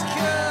just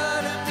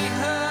couldn't be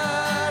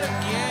hurt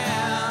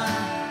again.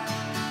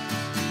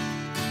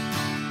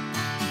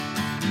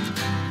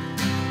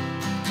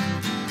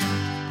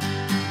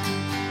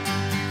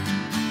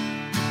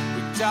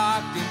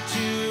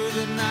 into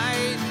the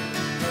night.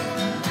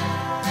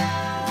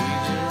 We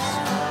just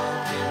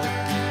hoped it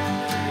would be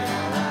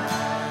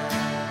alright.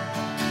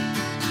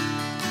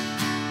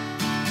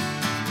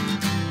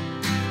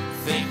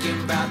 Thinking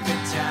about the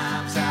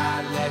times I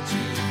let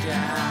you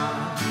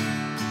down.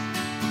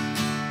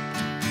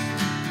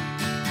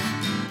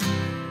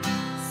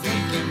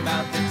 Thinking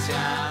about the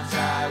times